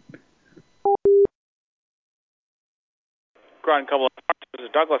 Ground Couple of this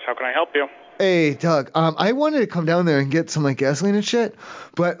is Douglas. How can I help you? Hey, Doug. I wanted to come down there and get some like gasoline and shit,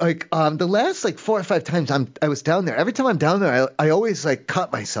 but like the last like 4 or 5 times I was down there. Every time I'm down there, I always like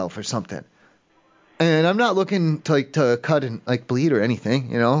cut myself or something. And I'm not looking to cut and like bleed or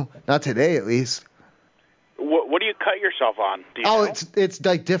anything, you know. Not today, at least. What do you cut yourself on? Do you know? It's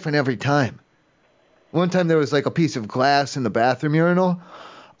like different every time. One time there was like a piece of glass in the bathroom urinal.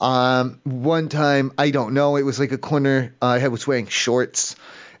 One time, I don't know, it was like a corner. I was wearing shorts,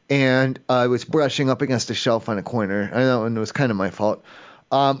 and I was brushing up against a shelf on a corner. I know, and it was kind of my fault.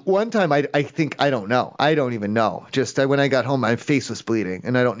 One time, I don't know. I don't even know. Just when I got home, my face was bleeding,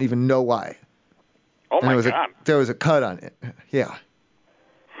 and I don't even know why. Oh, my God. There was a cut on it. Yeah.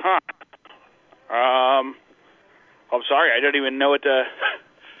 Huh. I'm sorry. I don't even know what to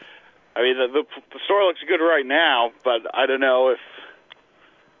I mean, the store looks good right now, but I don't know if.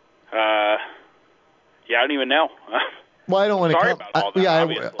 I don't even know. Well, I don't want to. Sorry about all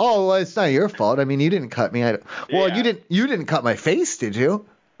that. Well, it's not your fault. I mean, you didn't cut me. You didn't cut my face, did you?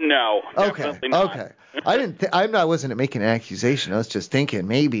 No. Okay. Not. Okay. I didn't. I wasn't making an accusation. I was just thinking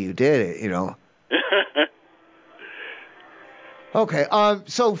maybe you did it. You know. Okay.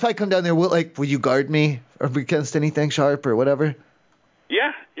 So if I come down there, will you guard me against anything sharp or whatever?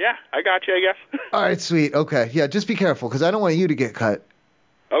 Yeah. I got you, I guess. All right. Sweet. Okay. Yeah. Just be careful, because I don't want you to get cut.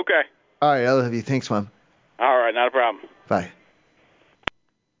 Okay. All right. I love you. Thanks, Mom. All right. Not a problem. Bye.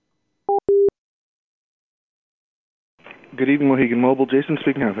 Good evening, Mohegan Mobile. Jason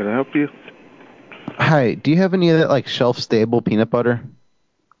speaking. How can I help you? Hi. Do you have any of that like shelf-stable peanut butter?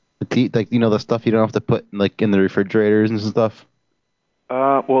 The stuff you don't have to put in the refrigerators and stuff.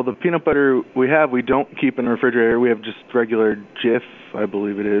 Well, the peanut butter we don't keep in the refrigerator. We have just regular Jif, I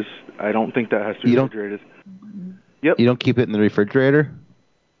believe it is. I don't think that has to be refrigerated. Yep. You don't keep it in the refrigerator?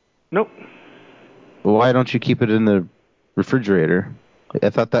 Nope. Well, why don't you keep it in the refrigerator? I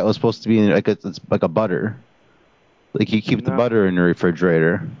thought that was supposed to be it's like a butter. Like you keep the butter in the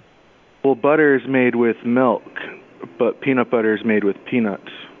refrigerator. Well, butter is made with milk, but peanut butter is made with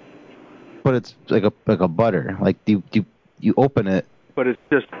peanuts. But it's like a butter. Like you open it. But it's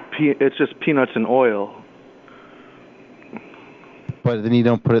just peanuts and oil. But then you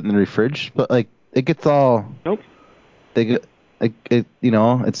don't put it in the fridge. But it gets all. Nope. It's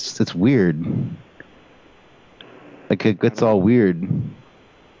weird. Like it gets all weird.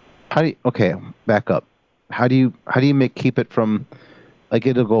 Okay, back up. How do you keep it from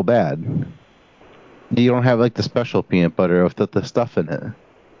it'll go bad? You don't have the special peanut butter with the stuff in it.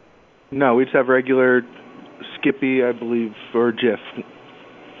 No, we just have regular Skippy, I believe, or Jif.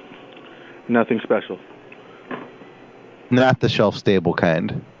 Nothing special. Not the shelf stable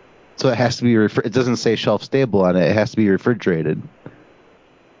kind. So it has to be it doesn't say shelf stable on it. It has to be refrigerated.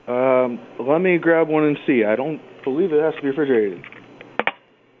 Let me grab one and see. I don't believe it has to be refrigerated.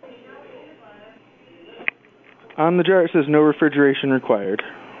 On the jar it says no refrigeration required.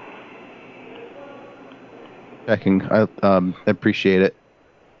 Checking. I appreciate it.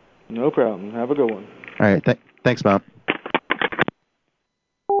 No problem. Have a good one. All right. Thanks, Mom.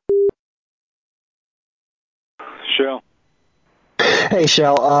 Shell. Hey,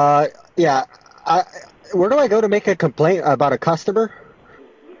 Shell. Where do I go to make a complaint about a customer?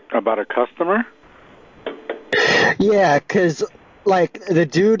 About a customer? Yeah, 'cause the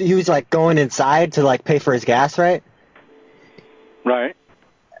dude, he was going inside to pay for his gas, right? Right.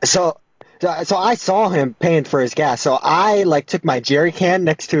 So I saw him paying for his gas. So I took my jerry can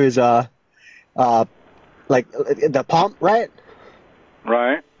next to his the pump, right?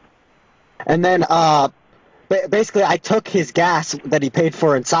 Right. And then basically I took his gas that he paid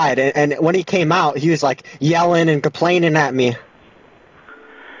for inside, and when he came out, he was yelling and complaining at me.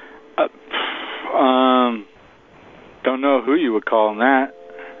 Don't know who you would call him that.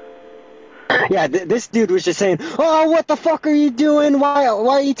 Yeah, this dude was just saying, "Oh, what the fuck are you doing? Why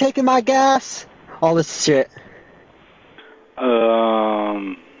are you taking my gas?" All this shit.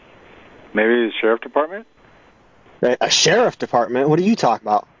 Maybe the sheriff department? A sheriff department? What are you talking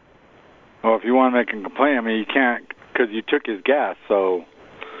about? Well, if you want to make a complaint, I mean, you can't, because you took his gas, so...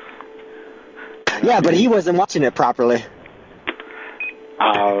 Yeah, but he wasn't watching it properly.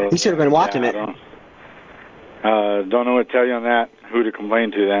 He should have been watching it. Don't know what to tell you on that. Who to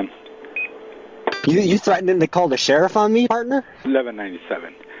complain to then? You threatening to call the sheriff on me, partner?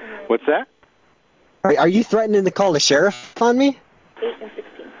 1197. What's that? Are you threatening to call the sheriff on me? 8 and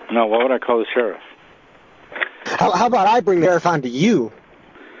 16. No, why would I call the sheriff? How about I bring the sheriff onto you?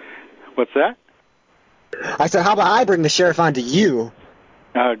 What's that? I said, how about I bring the sheriff onto you?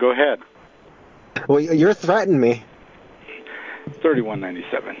 Go ahead. Well, you're threatening me.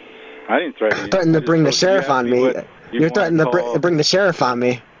 3197. I didn't threaten you. Threatening to bring the sheriff on me. You're threatening to bring the sheriff on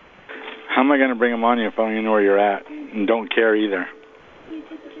me. How am I going to bring him on you if I don't even know where you're at? And don't care either.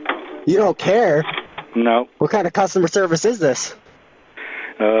 You don't care? No. What kind of customer service is this?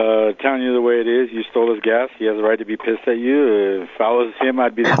 Telling you the way it is. You stole his gas. He has a right to be pissed at you. If I was him,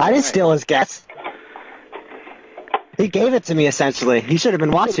 I'd be... I didn't steal his gas. He gave it to me, essentially. He should have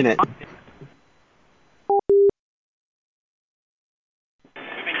been watching it.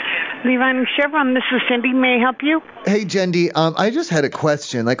 Levine Chevron, this is Cindy. May I help you? Hey, Jendi, I just had a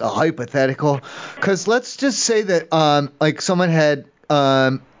question, a hypothetical. Because let's just say that someone had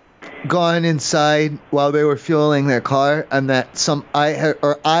gone inside while they were fueling their car, and that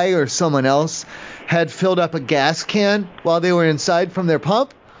I or someone else had filled up a gas can while they were inside from their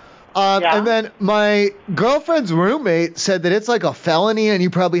pump. And then my girlfriend's roommate said that it's like a felony and you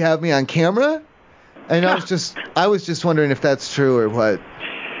probably have me on camera. And I was just wondering if that's true or what.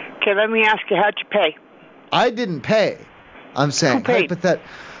 Okay, let me ask you, how'd you pay? I didn't pay. I'm saying. Who paid?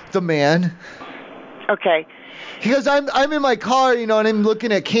 The man. Okay. Because I'm in my car, and I'm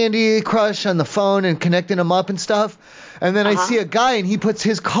looking at Candy Crush on the phone and connecting them up and stuff. And then I see a guy, and he puts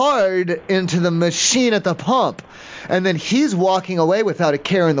his card into the machine at the pump. And then he's walking away without a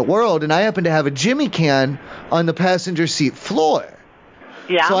care in the world, and I happen to have a Jimmy can on the passenger seat floor.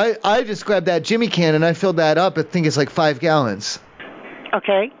 Yeah. So I just grabbed that Jimmy can, and I filled that up. I think it's like 5 gallons.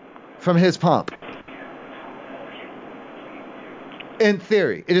 Okay. From his pump. In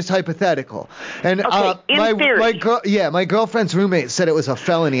theory. It is hypothetical. And in theory. my girlfriend's roommate said it was a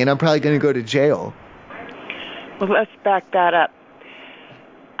felony, and I'm probably going to go to jail. Well, let's back that up.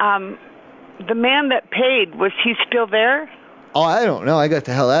 The man that paid, was he still there? Oh, I don't know. I got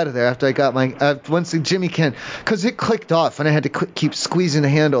the hell out of there after I got once the Jimmy can, because it clicked off, and I had to keep squeezing the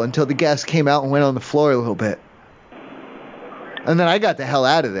handle until the gas came out and went on the floor a little bit. And then I got the hell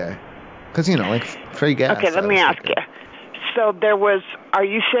out of there, because, like free gas. Okay, let me ask you. So are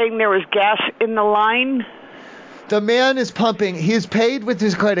you saying there was gas in the line? The man is pumping. He's paid with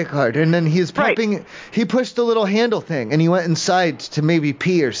his credit card, and then he's pumping. Right. He pushed the little handle thing, and he went inside to maybe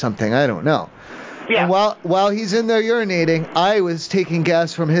pee or something. I don't know. Yeah. And while he's in there urinating, I was taking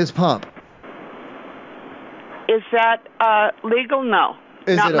gas from his pump. Is that legal? No.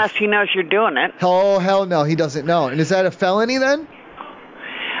 Not unless he knows you're doing it. Oh, hell no. He doesn't know. And is that a felony then?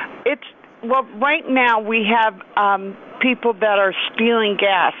 Well, right now we have people that are stealing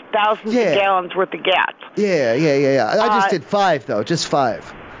gas, thousands of gallons worth of gas. Yeah. I just did 5, though, just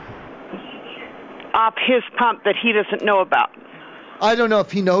 5. Off his pump that he doesn't know about. I don't know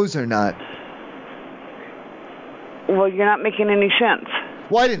if he knows or not. Well, you're not making any sense.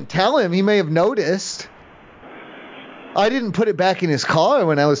 Well, I didn't tell him. He may have noticed. I didn't put it back in his car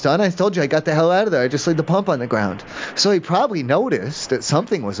when I was done. I told you I got the hell out of there. I just laid the pump on the ground. So he probably noticed that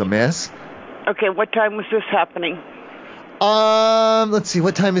something was amiss. Okay, what time was this happening? Let's see.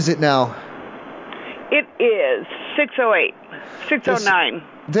 What time is it now? It is 6:08. 6:09.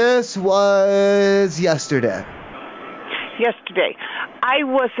 This was yesterday. Yesterday. I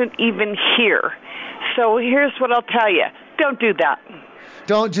wasn't even here. So here's what I'll tell you. Don't do that.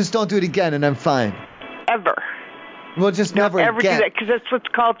 Don't do it again, and I'm fine. Ever. Well, just never again. Don't ever do that, because that's what's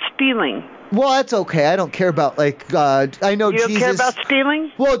called stealing. Well, that's okay. I don't care about, I know Jesus... You don't care about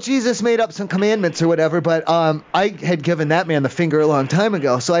stealing? Well, Jesus made up some commandments or whatever, but I had given that man the finger a long time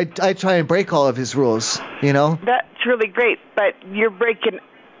ago, so I try and break all of his rules, That's really great, but you're breaking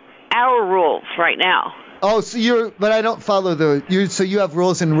our rules right now. Oh, but I don't follow so you have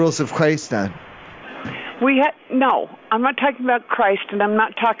rules and rules of Christ then? No, I'm not talking about Christ, and I'm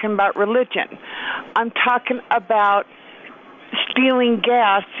not talking about religion. I'm talking about stealing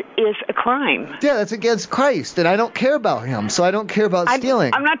gas is a crime. Yeah, that's against Christ, and I don't care about him, so I don't care about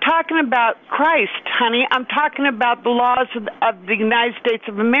stealing. I'm not talking about Christ, honey. I'm talking about the laws of the United States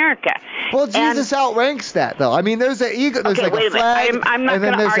of America. Well, Jesus outranks that, though. I mean, there's an eagle, there's like a flag, I'm not and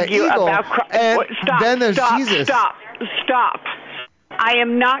then there's an eagle, and then there's Jesus. Stop. I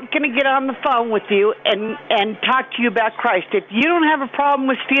am not going to get on the phone with you and talk to you about Christ. If you don't have a problem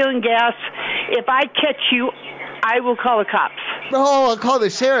with stealing gas, if I catch you, I will call the cops. Oh, I'll call the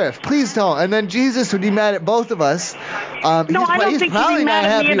sheriff. Please don't. And then Jesus would be mad at both of us. I don't think he'd be mad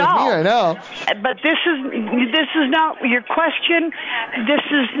at me at all. I know. But this is not your question. This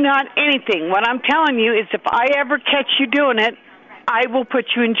is not anything. What I'm telling you is if I ever catch you doing it, I will put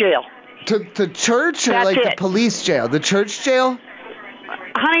you in jail. To church or the police jail? The church jail?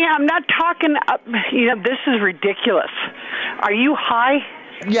 Honey, I'm not talking, this is ridiculous. Are you high?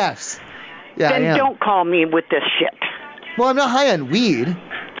 Yes. Yeah, then don't call me with this shit. Well, I'm not high on weed.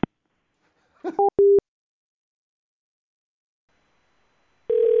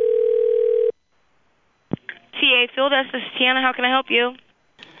 TA Field, this is Tiana. How can I help you?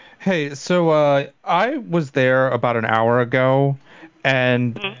 Hey, so I was there about an hour ago,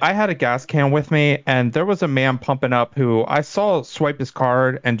 and I had a gas can with me, and there was a man pumping up who I saw swipe his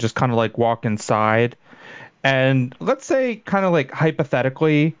card and just kind of walk inside. And let's say kind of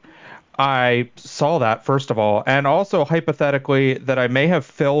hypothetically, I saw that, first of all, and also hypothetically that I may have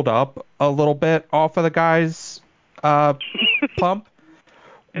filled up a little bit off of the guy's pump.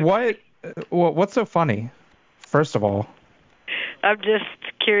 What's so funny, first of all? I'm just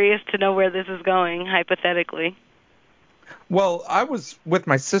curious to know where this is going, hypothetically. Well, I was with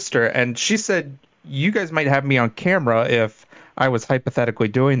my sister, and she said you guys might have me on camera if I was hypothetically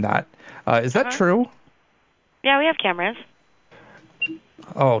doing that. Is that true? Yeah, we have cameras.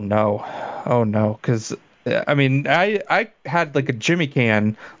 Oh no, because I mean, I had like a Jimmy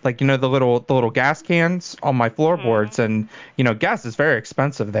can, like the little gas cans on my floorboards, and gas is very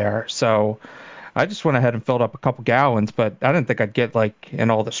expensive there, so I just went ahead and filled up a couple gallons, but I didn't think I'd get like in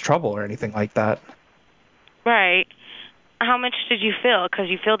all this trouble or anything like that. Right. How much did you fill? Because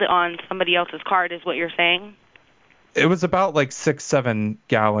you filled it on somebody else's card, is what you're saying? It was about like 6-7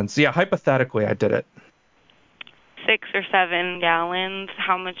 gallons. Yeah, hypothetically, I did it. 6 or 7 gallons.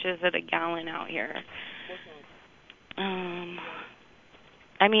 How much is it a gallon out here?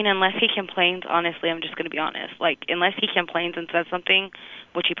 I mean, unless he complains, honestly, I'm just going to be honest. Like, unless he complains and says something,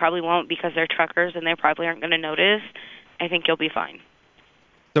 which he probably won't because they're truckers and they probably aren't going to notice, I think you'll be fine.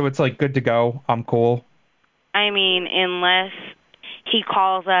 So it's like good to go. I'm cool. I mean, unless he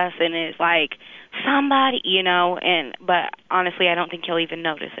calls us and is like, somebody, but honestly, I don't think he'll even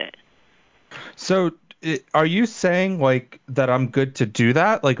notice it. So are you saying like that I'm good to do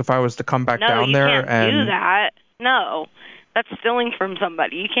that? Like if I was to come back down there and... No, you can't do that. No, that's stealing from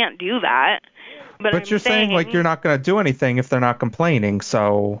somebody. You can't do that. But you're saying like you're not going to do anything if they're not complaining.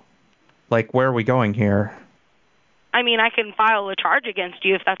 So like where are we going here? I mean, I can file a charge against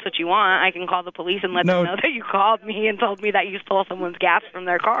you if that's what you want. I can call the police and let them know that you called me and told me that you stole someone's gas from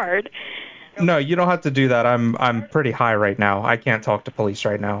their card. No, you don't have to do that. I'm pretty high right now. I can't talk to police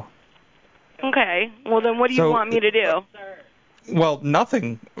right now. Okay. Well, then what do you want me to do? Well,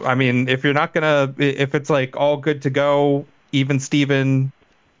 nothing. I mean, if you're not going to, if it's like all good to go, even Steven,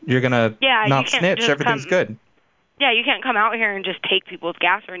 you're going to not snitch, everything's good. Yeah, you can't come out here and just take people's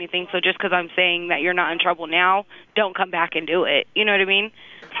gas or anything. So just because I'm saying that you're not in trouble now, don't come back and do it. You know what I mean?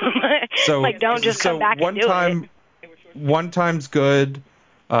 So like, don't just come back and do it. One time's good,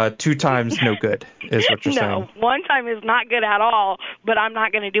 2 times no good, is what you're saying. No, 1 time is not good at all, but I'm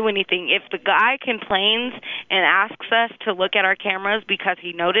not going to do anything. If the guy complains and asks us to look at our cameras because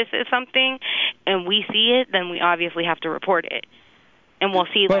he notices something and we see it, then we obviously have to report it. And we'll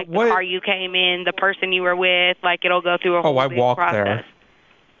see, the car you came in, the person you were with, like, it'll go through a whole big process.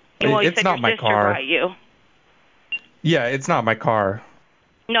 There. Well, you it's said not your my sister car. brought you. Yeah, it's not my car.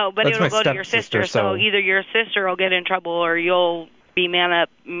 No, but it'll go to your sister, so either your sister will get in trouble or you'll be man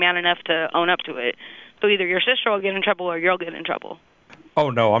enough to own up to it. So either your sister will get in trouble or you'll get in trouble.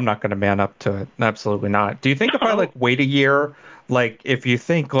 Oh, no, I'm not going to man up to it. Absolutely not. Do you think if I, wait a year, if you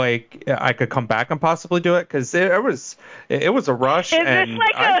think, I could come back and possibly do it? Because it was a rush, and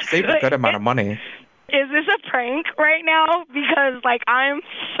I saved a good amount of money. Is this a prank right now? Because, I'm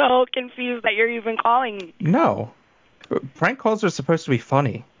so confused that you're even calling. No. Prank calls are supposed to be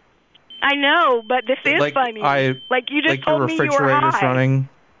funny. I know, but this is funny. You just told me you were high. Running.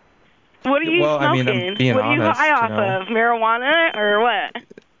 What are you smoking? I mean, I'm being what are you honest, high off of? Marijuana or what?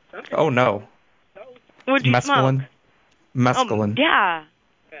 Oh, no. What'd you smoke? Mescaline. Yeah.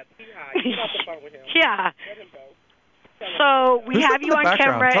 Yeah. So we have you on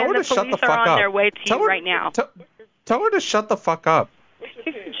camera, and the police are on their way to you right now. Tell her to shut the fuck up.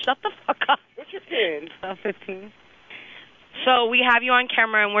 Shut the fuck up. What's your pin? 15. So we have you on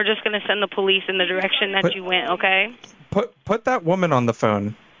camera, and we're just going to send the police in the direction that you went, okay? Put that woman on the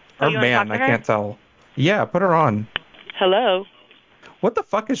phone. Or man, I can't tell. Yeah, put her on. Hello. What the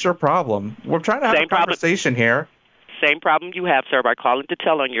fuck is your problem? We're trying to have a conversation here. Same problem you have, sir, by calling to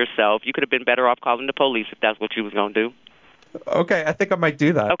tell on yourself. You could have been better off calling the police if that's what you was going to do. Okay, I think I might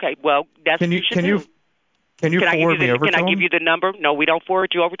do that. Okay, well, that's what you should do. Can you forward me over to them? Can I give you the number? No, we don't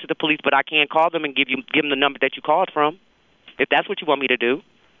forward you over to the police, but I can call them and give them the number that you called from, if that's what you want me to do.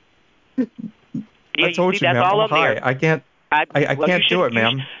 Yeah, I told you, ma'am, I'm high. I can't do it,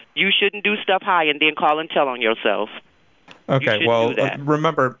 ma'am. You shouldn't do stuff high and then call and tell on yourself. Okay, well,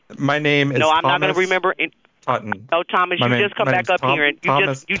 remember, my name is Thomas. No, I'm not going to remember. Tutton. No, Thomas, you just come back up here and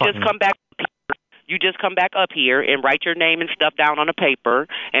you just come back. You just come back up here and write your name and stuff down on a paper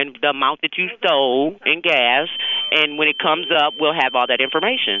and the amount that you stole in gas, and when it comes up, we'll have all that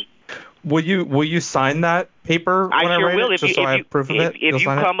information. Will you sign that paper when I write it, just so I have proof of it? If you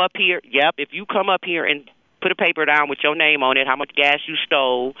come up here, if you come up here and put a paper down with your name on it, how much gas you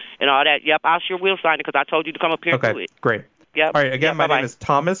stole, and all that, I sure will sign it because I told you to come up here and do it. Okay, great. Yep. All right, again, my name is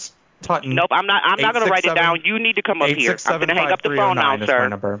Thomas Tutton. Nope, I'm not going to write it down. You need to come up here. I'm going to hang up the phone now,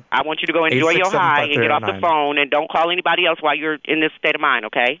 sir. I want you to go enjoy your high and get off the phone, and don't call anybody else while you're in this state of mind,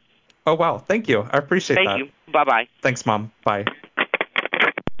 okay? Oh, wow. Thank you. I appreciate that. Thank you. Bye-bye. Thanks, Mom. Bye.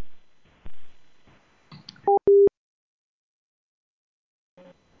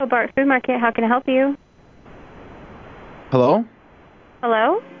 Bart Food Market, how can I help you? Hello?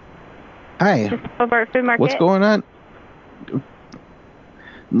 Hello? Hi. Bart Food Market. What's going on?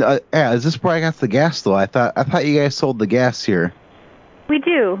 Is this where I got the gas though? I thought you guys sold the gas here. We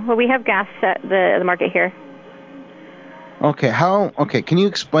do. Well, we have gas at the market here. Okay, can you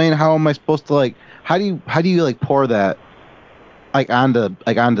explain how am I supposed to like how do you like pour that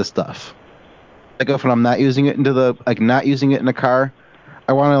onto stuff? Like if I'm not using it not using it in a car,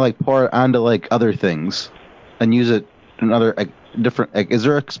 I want to like pour it onto like other things and use it in other different is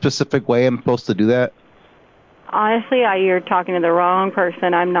there a specific way I'm supposed to do that? Honestly, you're talking to the wrong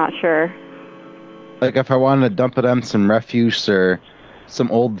person. I'm not sure. Like if I wanted to dump it on some refuse or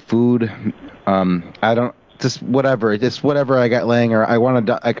some old food, I don't whatever I got laying, or I want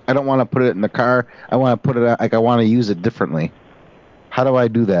to I don't want to put it in the car. I want to put it I want to use it differently. How do I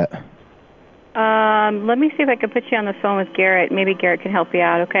do that? Let me see if I can put you on the phone with Garrett. Maybe Garrett can help you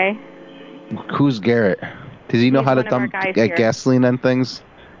out. Okay. Who's Garrett? Does he know how to dump gasoline on things?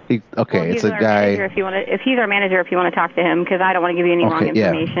 It's a guy. If he's our manager, if you want to talk to him, because I don't want to give you any wrong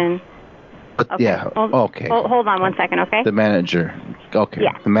information. But okay. Yeah. Okay. Hold on 1 second, okay? The manager. Okay.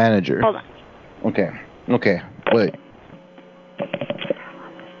 Yeah. The manager. Hold on. Okay. Wait.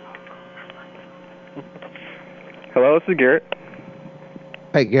 Hello, this is Garrett.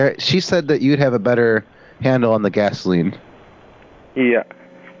 Hey, Garrett. She said that you'd have a better handle on the gasoline. Yeah.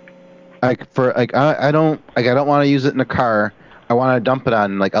 I don't want to use it in a car. I want to dump it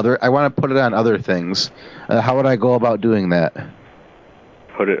on I want to put it on other things. How would I go about doing that?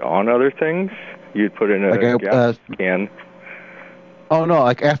 Put it on other things? You'd put it in a gas can. Oh no!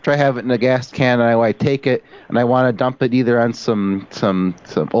 After I have it in a gas can, I take it and I want to dump it either on some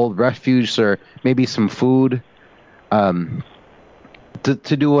old refuse or maybe some food, to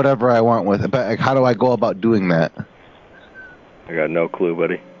do whatever I want with it. But how do I go about doing that? I got no clue,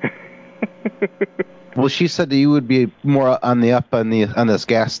 buddy. Well, she said that you would be more on the up on this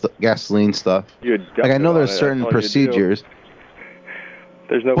gasoline stuff. I know there's certain procedures.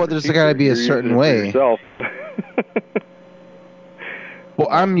 There's no. Well, there's got to be a certain way. Well,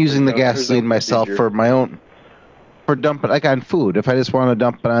 I'm using the gasoline myself for my own, for dumping on food. If I just want to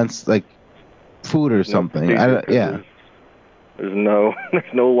dump it on food or something, There's no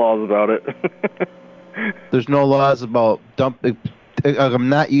laws about it. There's no laws about dumping.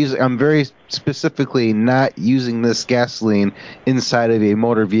 I'm very specifically not using this gasoline inside of a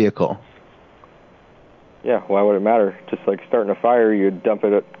motor vehicle. Yeah, why would it matter? Just like starting a fire, you'd dump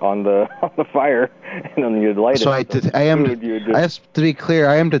it on the fire, and then you'd light it. To be clear,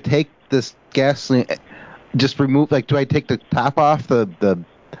 I am to take this gasoline, just remove. Do I take the top off on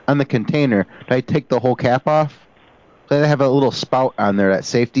the container? Do I take the whole cap off? Do I have a little spout on there, that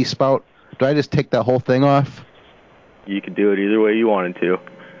safety spout? Do I just take that whole thing off? You could do it either way you wanted to.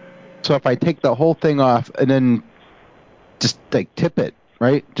 So if I take the whole thing off and then just tip it,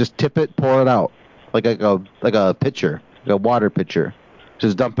 right? Just tip it, pour it out. Like a pitcher, like a water pitcher.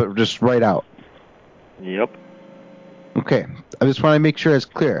 Just dump it just right out. Yep. Okay. I just want to make sure it's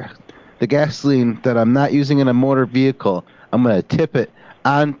clear. The gasoline that I'm not using in a motor vehicle, I'm going to tip it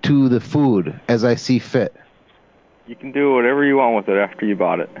onto the food as I see fit. You can do whatever you want with it after you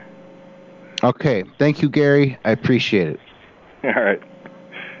bought it. Okay. Thank you, Gary. I appreciate it. All right.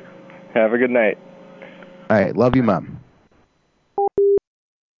 Have a good night. All right. Love you, Mom.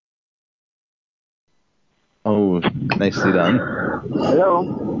 Oh, nicely done.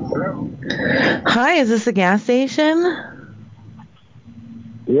 Hello? Hi, is this a gas station?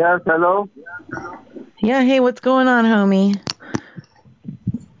 Yes, hello? Yeah, hey, what's going on, homie?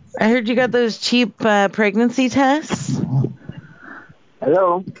 I heard you got those cheap pregnancy tests.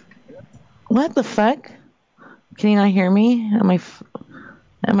 Hello? What the fuck? Can you not hear me? Am I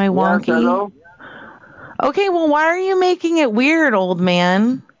wonky? Yes, hello? Okay, well, why are you making it weird, old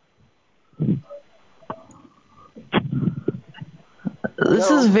man?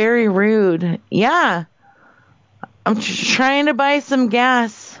 This is very rude. Yeah. I'm trying to buy some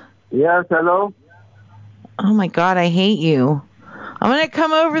gas. Yes, hello? Oh my god, I hate you. I'm going to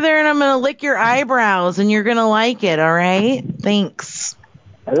come over there and I'm going to lick your eyebrows and you're going to like it, all right? Thanks.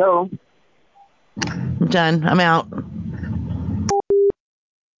 Hello? I'm done. I'm out.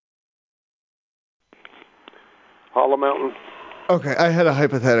 Hollow Mountain. Okay, I had a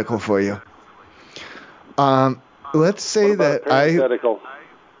hypothetical for you. Let's say that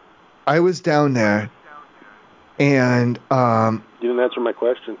I was down there and You didn't answer my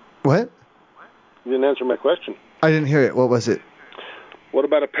question. What? You didn't answer my question. I didn't hear it. What was it? What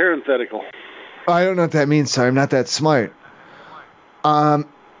about a parenthetical? I don't know what that means, sir. I'm not that smart. I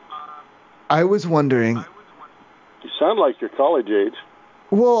was wondering. You sound like you're college age.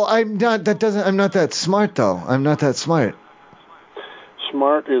 Well, I'm not that smart though. I'm not that smart.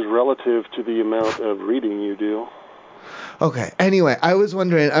 Smart is relative to the amount of reading you do. Okay. Anyway, I was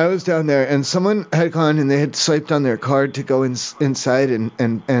wondering. I was down there, and someone had gone and they had swiped on their card to go inside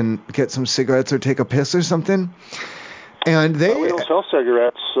and get some cigarettes or take a piss or something. And they. We don't sell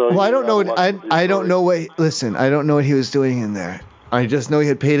cigarettes. So well, I don't know. I don't know what. Listen, I don't know what he was doing in there. I just know he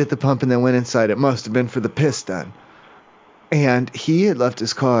had paid at the pump and then went inside. It must have been for the piss then. And he had left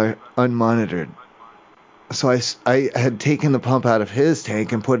his car unmonitored. So I had taken the pump out of his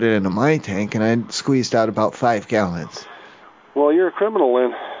tank and put it into my tank, and I had squeezed out about 5 gallons. Well, you're a criminal,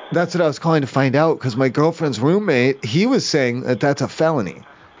 Lynn. That's what I was calling to find out, because my girlfriend's roommate, he was saying that that's a felony.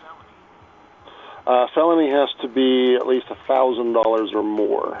 Felony has to be at least $1,000 or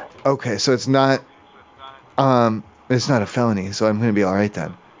more. Okay, so it's not a felony, so I'm going to be all right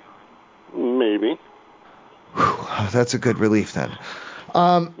then. Maybe. Whew, that's a good relief then.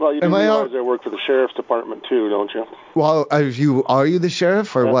 Well, you do realize I work for the sheriff's department too, don't you? Well, are you the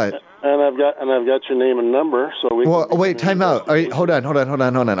sheriff or what? And I've got your name and number, so we. Well, wait, time out. Hold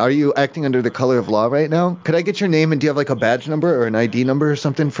on. Are you acting under the color of law right now? Could I get your name and do you have like a badge number or an ID number or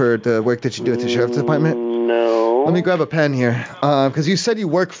something for the work that you do at the sheriff's department? No. Let me grab a pen here. Because you said you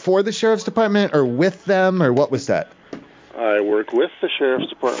work for the sheriff's department or with them, or what was that? I work with the sheriff's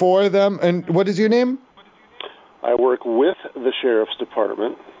department. For them, and what is your name? I work with the sheriff's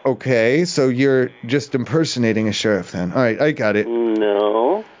department. Okay, so you're just impersonating a sheriff then. All right, I got it.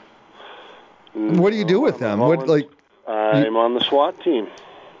 No. What do you do with them? What I'm on the SWAT team.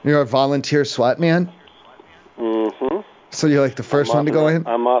 You're a volunteer SWAT man? Mm-hmm. So you're like the first one to go in?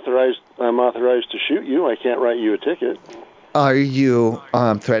 I'm authorized to shoot you. I can't write you a ticket. Are you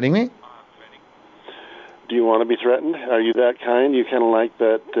threatening me? Do you want to be threatened? Are you that kind? You kind of like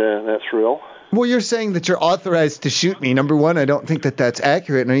that thrill? Well, you're saying that you're authorized to shoot me. Number one, I don't think that that's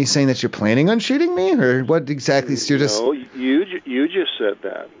accurate. And are you saying that you're planning on shooting me, or what exactly? So you're just... No, you just said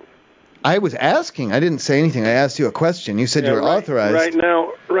that. I was asking. I didn't say anything. I asked you a question. You said you were authorized. Right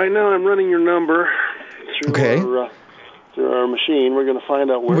now, I'm running your number through our machine. We're going to find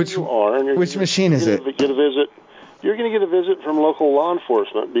out where you are. And which machine is it? You're going to get a visit from local law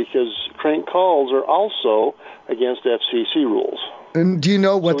enforcement because crank calls are also against FCC rules. And do you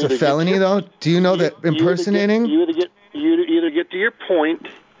know what's a felony, though? Do you know that impersonating? You either get to your point.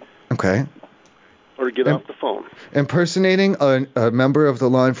 Okay. Or get off the phone. Impersonating a member of the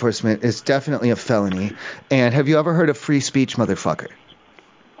law enforcement is definitely a felony. And have you ever heard of free speech, motherfucker?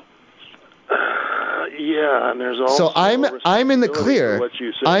 Yeah, and there's also. So I'm in the clear.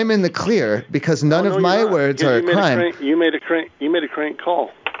 I'm in the clear because none of my words are a crime. You made a crank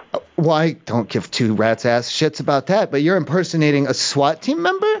call. Well, I don't give two rat's ass shits about that, but you're impersonating a SWAT team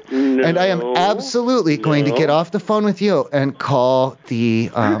member? No. And I am absolutely going to get off the phone with you and call the,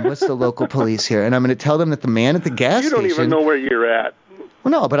 what's the local police here? And I'm going to tell them that the man at the gas station... You don't even know where you're at.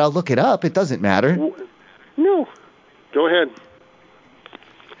 Well, no, but I'll look it up. It doesn't matter. No. Go ahead.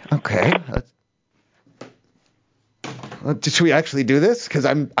 Okay. Should we actually do this? Because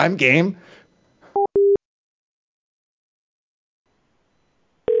I'm game.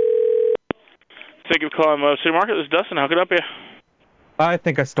 Thank you for calling City Market. This is Dustin. How can I help you? I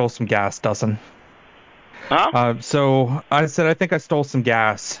think I stole some gas, Dustin. Huh? So I said I think I stole some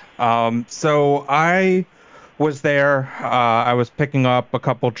gas. So I was there. I was picking up a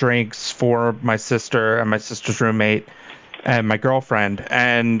couple drinks for my sister and my sister's roommate and my girlfriend.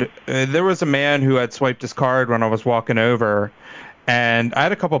 And there was a man who had swiped his card when I was walking over. And I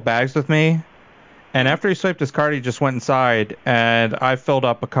had a couple bags with me. And after he swiped his card, he just went inside, and I filled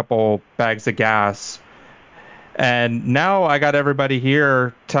up a couple bags of gas. And now I got everybody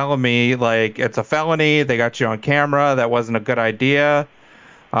here telling me, like, it's a felony, they got you on camera, that wasn't a good idea.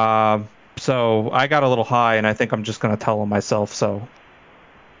 So I got a little high, and I think I'm just going to tell them myself, so.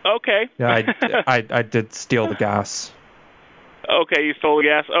 Okay. Yeah, I did steal the gas. Okay, you stole the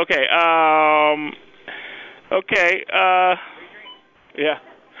gas? Okay, yeah.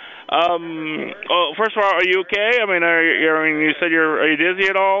 First of all, are you okay? I mean, you said are you dizzy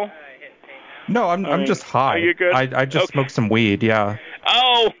at all? No, I'm just high. Are you good? I just smoked some weed, yeah.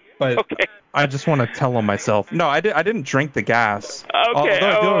 Oh, but okay. I just want to tell them myself. No, I didn't drink the gas. Okay. Although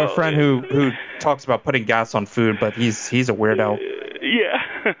I do have a friend who talks about putting gas on food, but he's a weirdo. Yeah.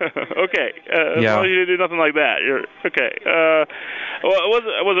 Okay. As yeah. long as you didn't do nothing like that, you're okay. Was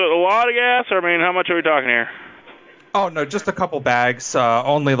it a lot of gas? Or, I mean, how much are we talking here? Oh, no, just a couple bags,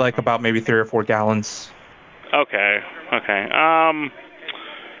 only like about maybe 3 or 4 gallons. Okay. Okay,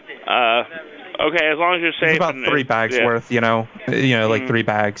 as long as you're safe. It's about 3 bags worth, like 3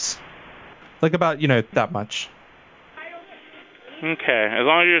 bags. Like about, that much. Okay, as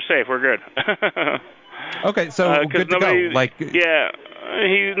long as you're safe, we're good. Okay, so good to go. Like, yeah,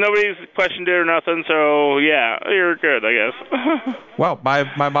 Nobody's questioned it or nothing, so yeah, you're good, I guess. Well,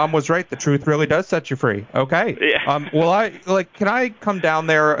 my mom was right. The truth really does set you free. Okay. Yeah. Can I come down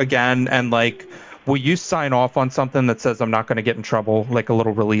there again and will you sign off on something that says I'm not going to get in trouble, like a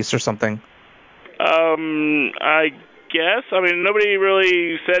little release or something? I guess. I mean, nobody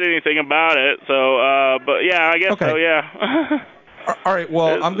really said anything about it, so, but yeah, I guess so, yeah. All right,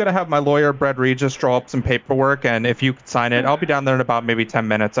 well, I'm going to have my lawyer, Brett Regis, draw up some paperwork, and if you could sign it, I'll be down there in about maybe 10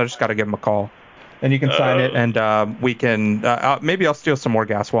 minutes. I just got to give him a call. And you can sign it, and we can, maybe I'll steal some more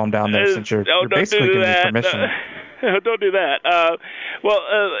gas while I'm down there, since you're basically giving me permission. Don't do that.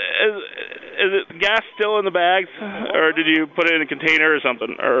 Is it gas still in the bags, or did you put it in a container or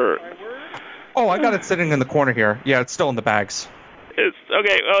something? Or? Oh, I got it sitting in the corner here. Yeah, it's still in the bags. It's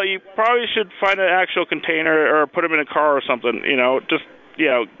okay. Well, you probably should find an actual container or put them in a car or something. Just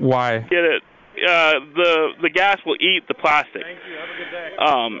Why? Get it. The gas will eat the plastic.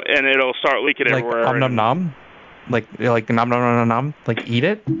 And it'll start leaking everywhere. Nom nom nom. Like nom nom nom nom. Like eat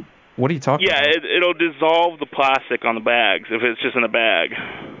it. What are you talking about? Yeah, it'll dissolve the plastic on the bags if it's just in a bag.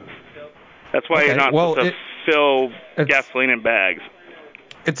 That's why you're not supposed to fill gasoline in bags.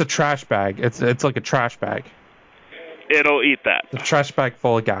 It's a trash bag. It's like a trash bag. It'll eat that. The trash bag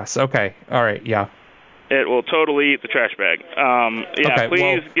full of gas. Okay. All right. Yeah. It will totally eat the trash bag.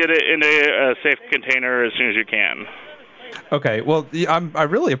 Please get it into a safe container as soon as you can. Okay. Well, I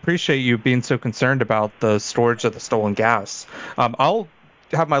really appreciate you being so concerned about the storage of the stolen gas. I'll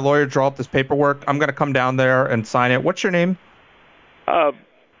have my lawyer draw up this paperwork. I'm going to come down there and sign it. What's your name?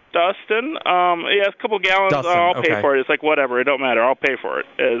 Dustin. Yeah, a couple gallons. Dustin, I'll pay for it. It's like whatever. It don't matter. I'll pay for it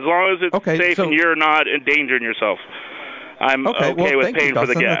as long as it's safe and you're not endangering yourself. I'm okay with paying for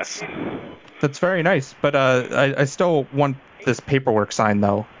the gas. That's very nice, but I still want this paperwork signed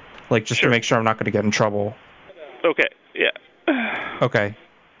though, to make sure I'm not going to get in trouble. Okay. Yeah. Okay.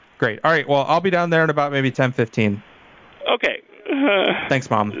 Great. All right. Well, I'll be down there in about maybe 10:15. Okay.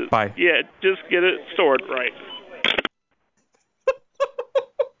 Thanks, Mom. Bye. Yeah, just get it stored right.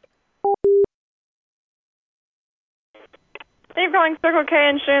 Thank you for calling Circle K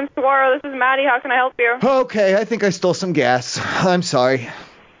Insurance Saguaro. This is Maddie. How can I help you? Okay, I think I stole some gas. I'm sorry.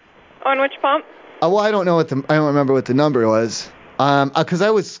 On which pump? Well, I don't remember what the number was. Because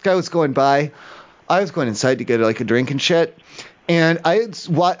I was going by. I was going inside to get a drink and shit. And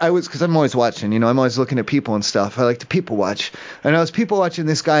because I'm always watching, I'm always looking at people and stuff. I like to people watch. And I was people watching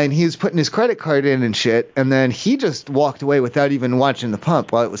this guy, and he was putting his credit card in and shit. And then he just walked away without even watching the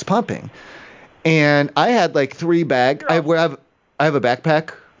pump while it was pumping. And I had 3 bags. I have a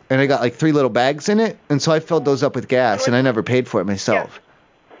backpack, and I got 3 little bags in it. And so I filled those up with gas, and I never paid for it myself.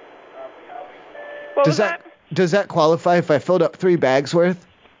 Yeah. Does that qualify if I filled up 3 bags worth?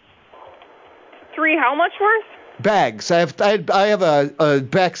 3 how much worth? Bags. I have a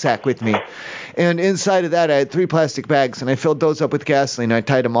back sack with me, and inside of that I had 3 plastic bags, and I filled those up with gasoline. I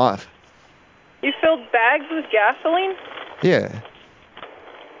tied them off. You filled bags with gasoline? Yeah.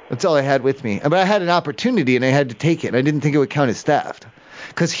 That's all I had with me. But I had an opportunity, and I had to take it. I didn't think it would count as theft,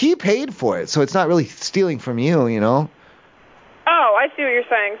 because he paid for it, so it's not really stealing from you, Oh, I see what you're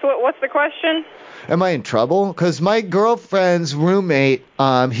saying. So what's the question? Am I in trouble? Because my girlfriend's roommate,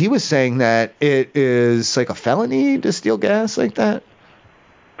 he was saying that it is a felony to steal gas like that.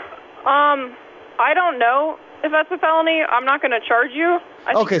 I don't know if that's a felony. I'm not going to charge you.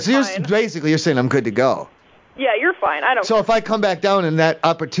 Okay, so you're saying I'm good to go. Yeah, you're fine. I don't. So if I come back down and that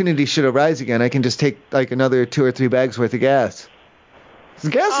opportunity should arise again, I can just take another 2 or 3 bags worth of gas. The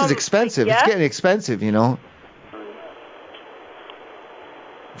gas is expensive. It's getting expensive,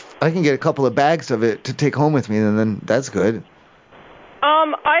 I can get a couple of bags of it to take home with me, and then that's good.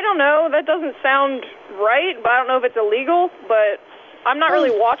 I don't know. That doesn't sound right, but I don't know if it's illegal, but I'm not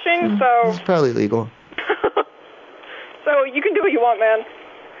really watching, so... It's probably legal. So you can do what you want, man.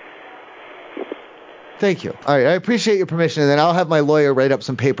 Thank you. All right, I appreciate your permission, and then I'll have my lawyer write up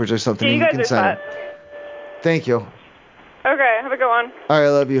some papers or something, and you can sign it. Thank you. Okay, have a good one. All right, I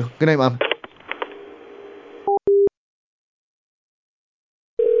love you. Good night, Mom.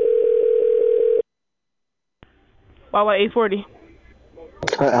 Wawa 840.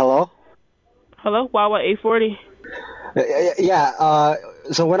 Hello? Hello? Wawa 840. Yeah,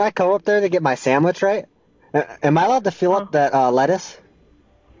 so when I come up there to get my sandwich, right? Am I allowed to fill up that lettuce?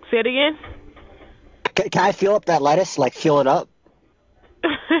 Say it again? Can I fill up that lettuce? Fill it up?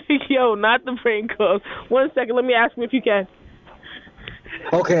 Yo, not the prank calls. 1 second, let me ask him if you can.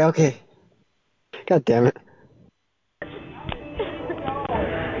 Okay. God damn it.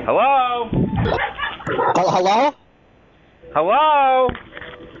 Hello? Hello? Hello?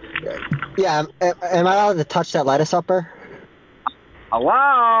 Yeah, am I allowed to touch that lettuce upper?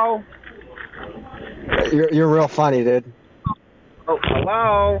 Hello? You're real funny, dude. Oh,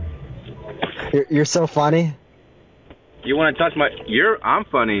 hello? You're so funny. You want to touch my... I'm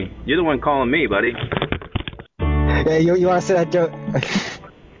funny. You're the one calling me, buddy. Yeah, you want to say that joke?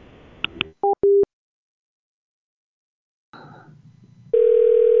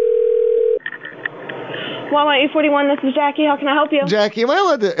 Wawa 841, this is Jackie. How can I help you? Jackie, am I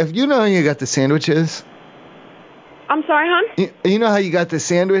allowed to, if you know how you got the sandwiches? I'm sorry, hon? You know how you got the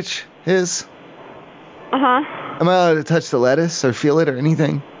sandwich is? Uh-huh. Am I allowed to touch the lettuce or feel it or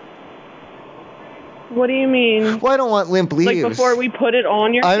anything? What do you mean? Well, I don't want limp leaves. Like before we put it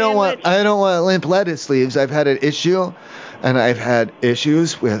on your sandwich? I don't want limp lettuce leaves. I've had an issue, and I've had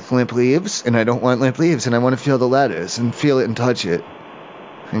issues with limp leaves, and I don't want limp leaves, and I want to feel the lettuce and feel it and touch it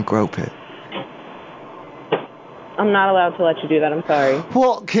and grope it. I'm not allowed to let you do that. I'm sorry.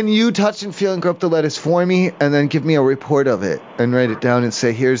 Well, can you touch and feel and grope the lettuce for me, and then give me a report of it and write it down and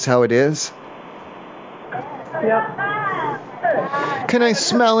say, here's how it is? Yep. Can I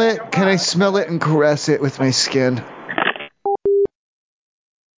smell it? Can I smell it and caress it with my skin?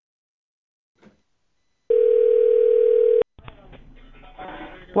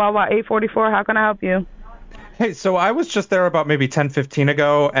 Wawa 844, how can I help you? Hey, so I was just there about maybe 10:15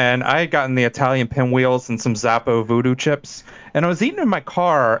 ago, and I had gotten the Italian pinwheels and some Zappo voodoo chips, and I was eating in my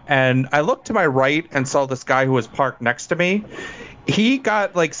car, and I looked to my right and saw this guy who was parked next to me. He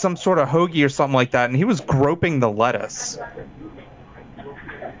got like some sort of hoagie or something like that, and he was groping the lettuce.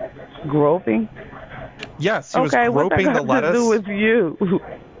 Groping? Yes, he was groping the lettuce. What does that have to do with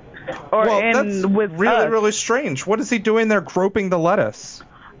you? That's really strange. What is he doing there groping the lettuce?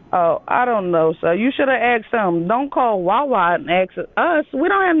 Oh, I don't know, sir. You should have asked him. Don't call Wawa and ask us. We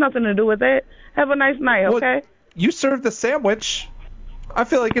don't have nothing to do with that. Have a nice night, okay? You served the sandwich. I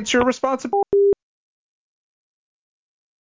feel like it's your responsibility.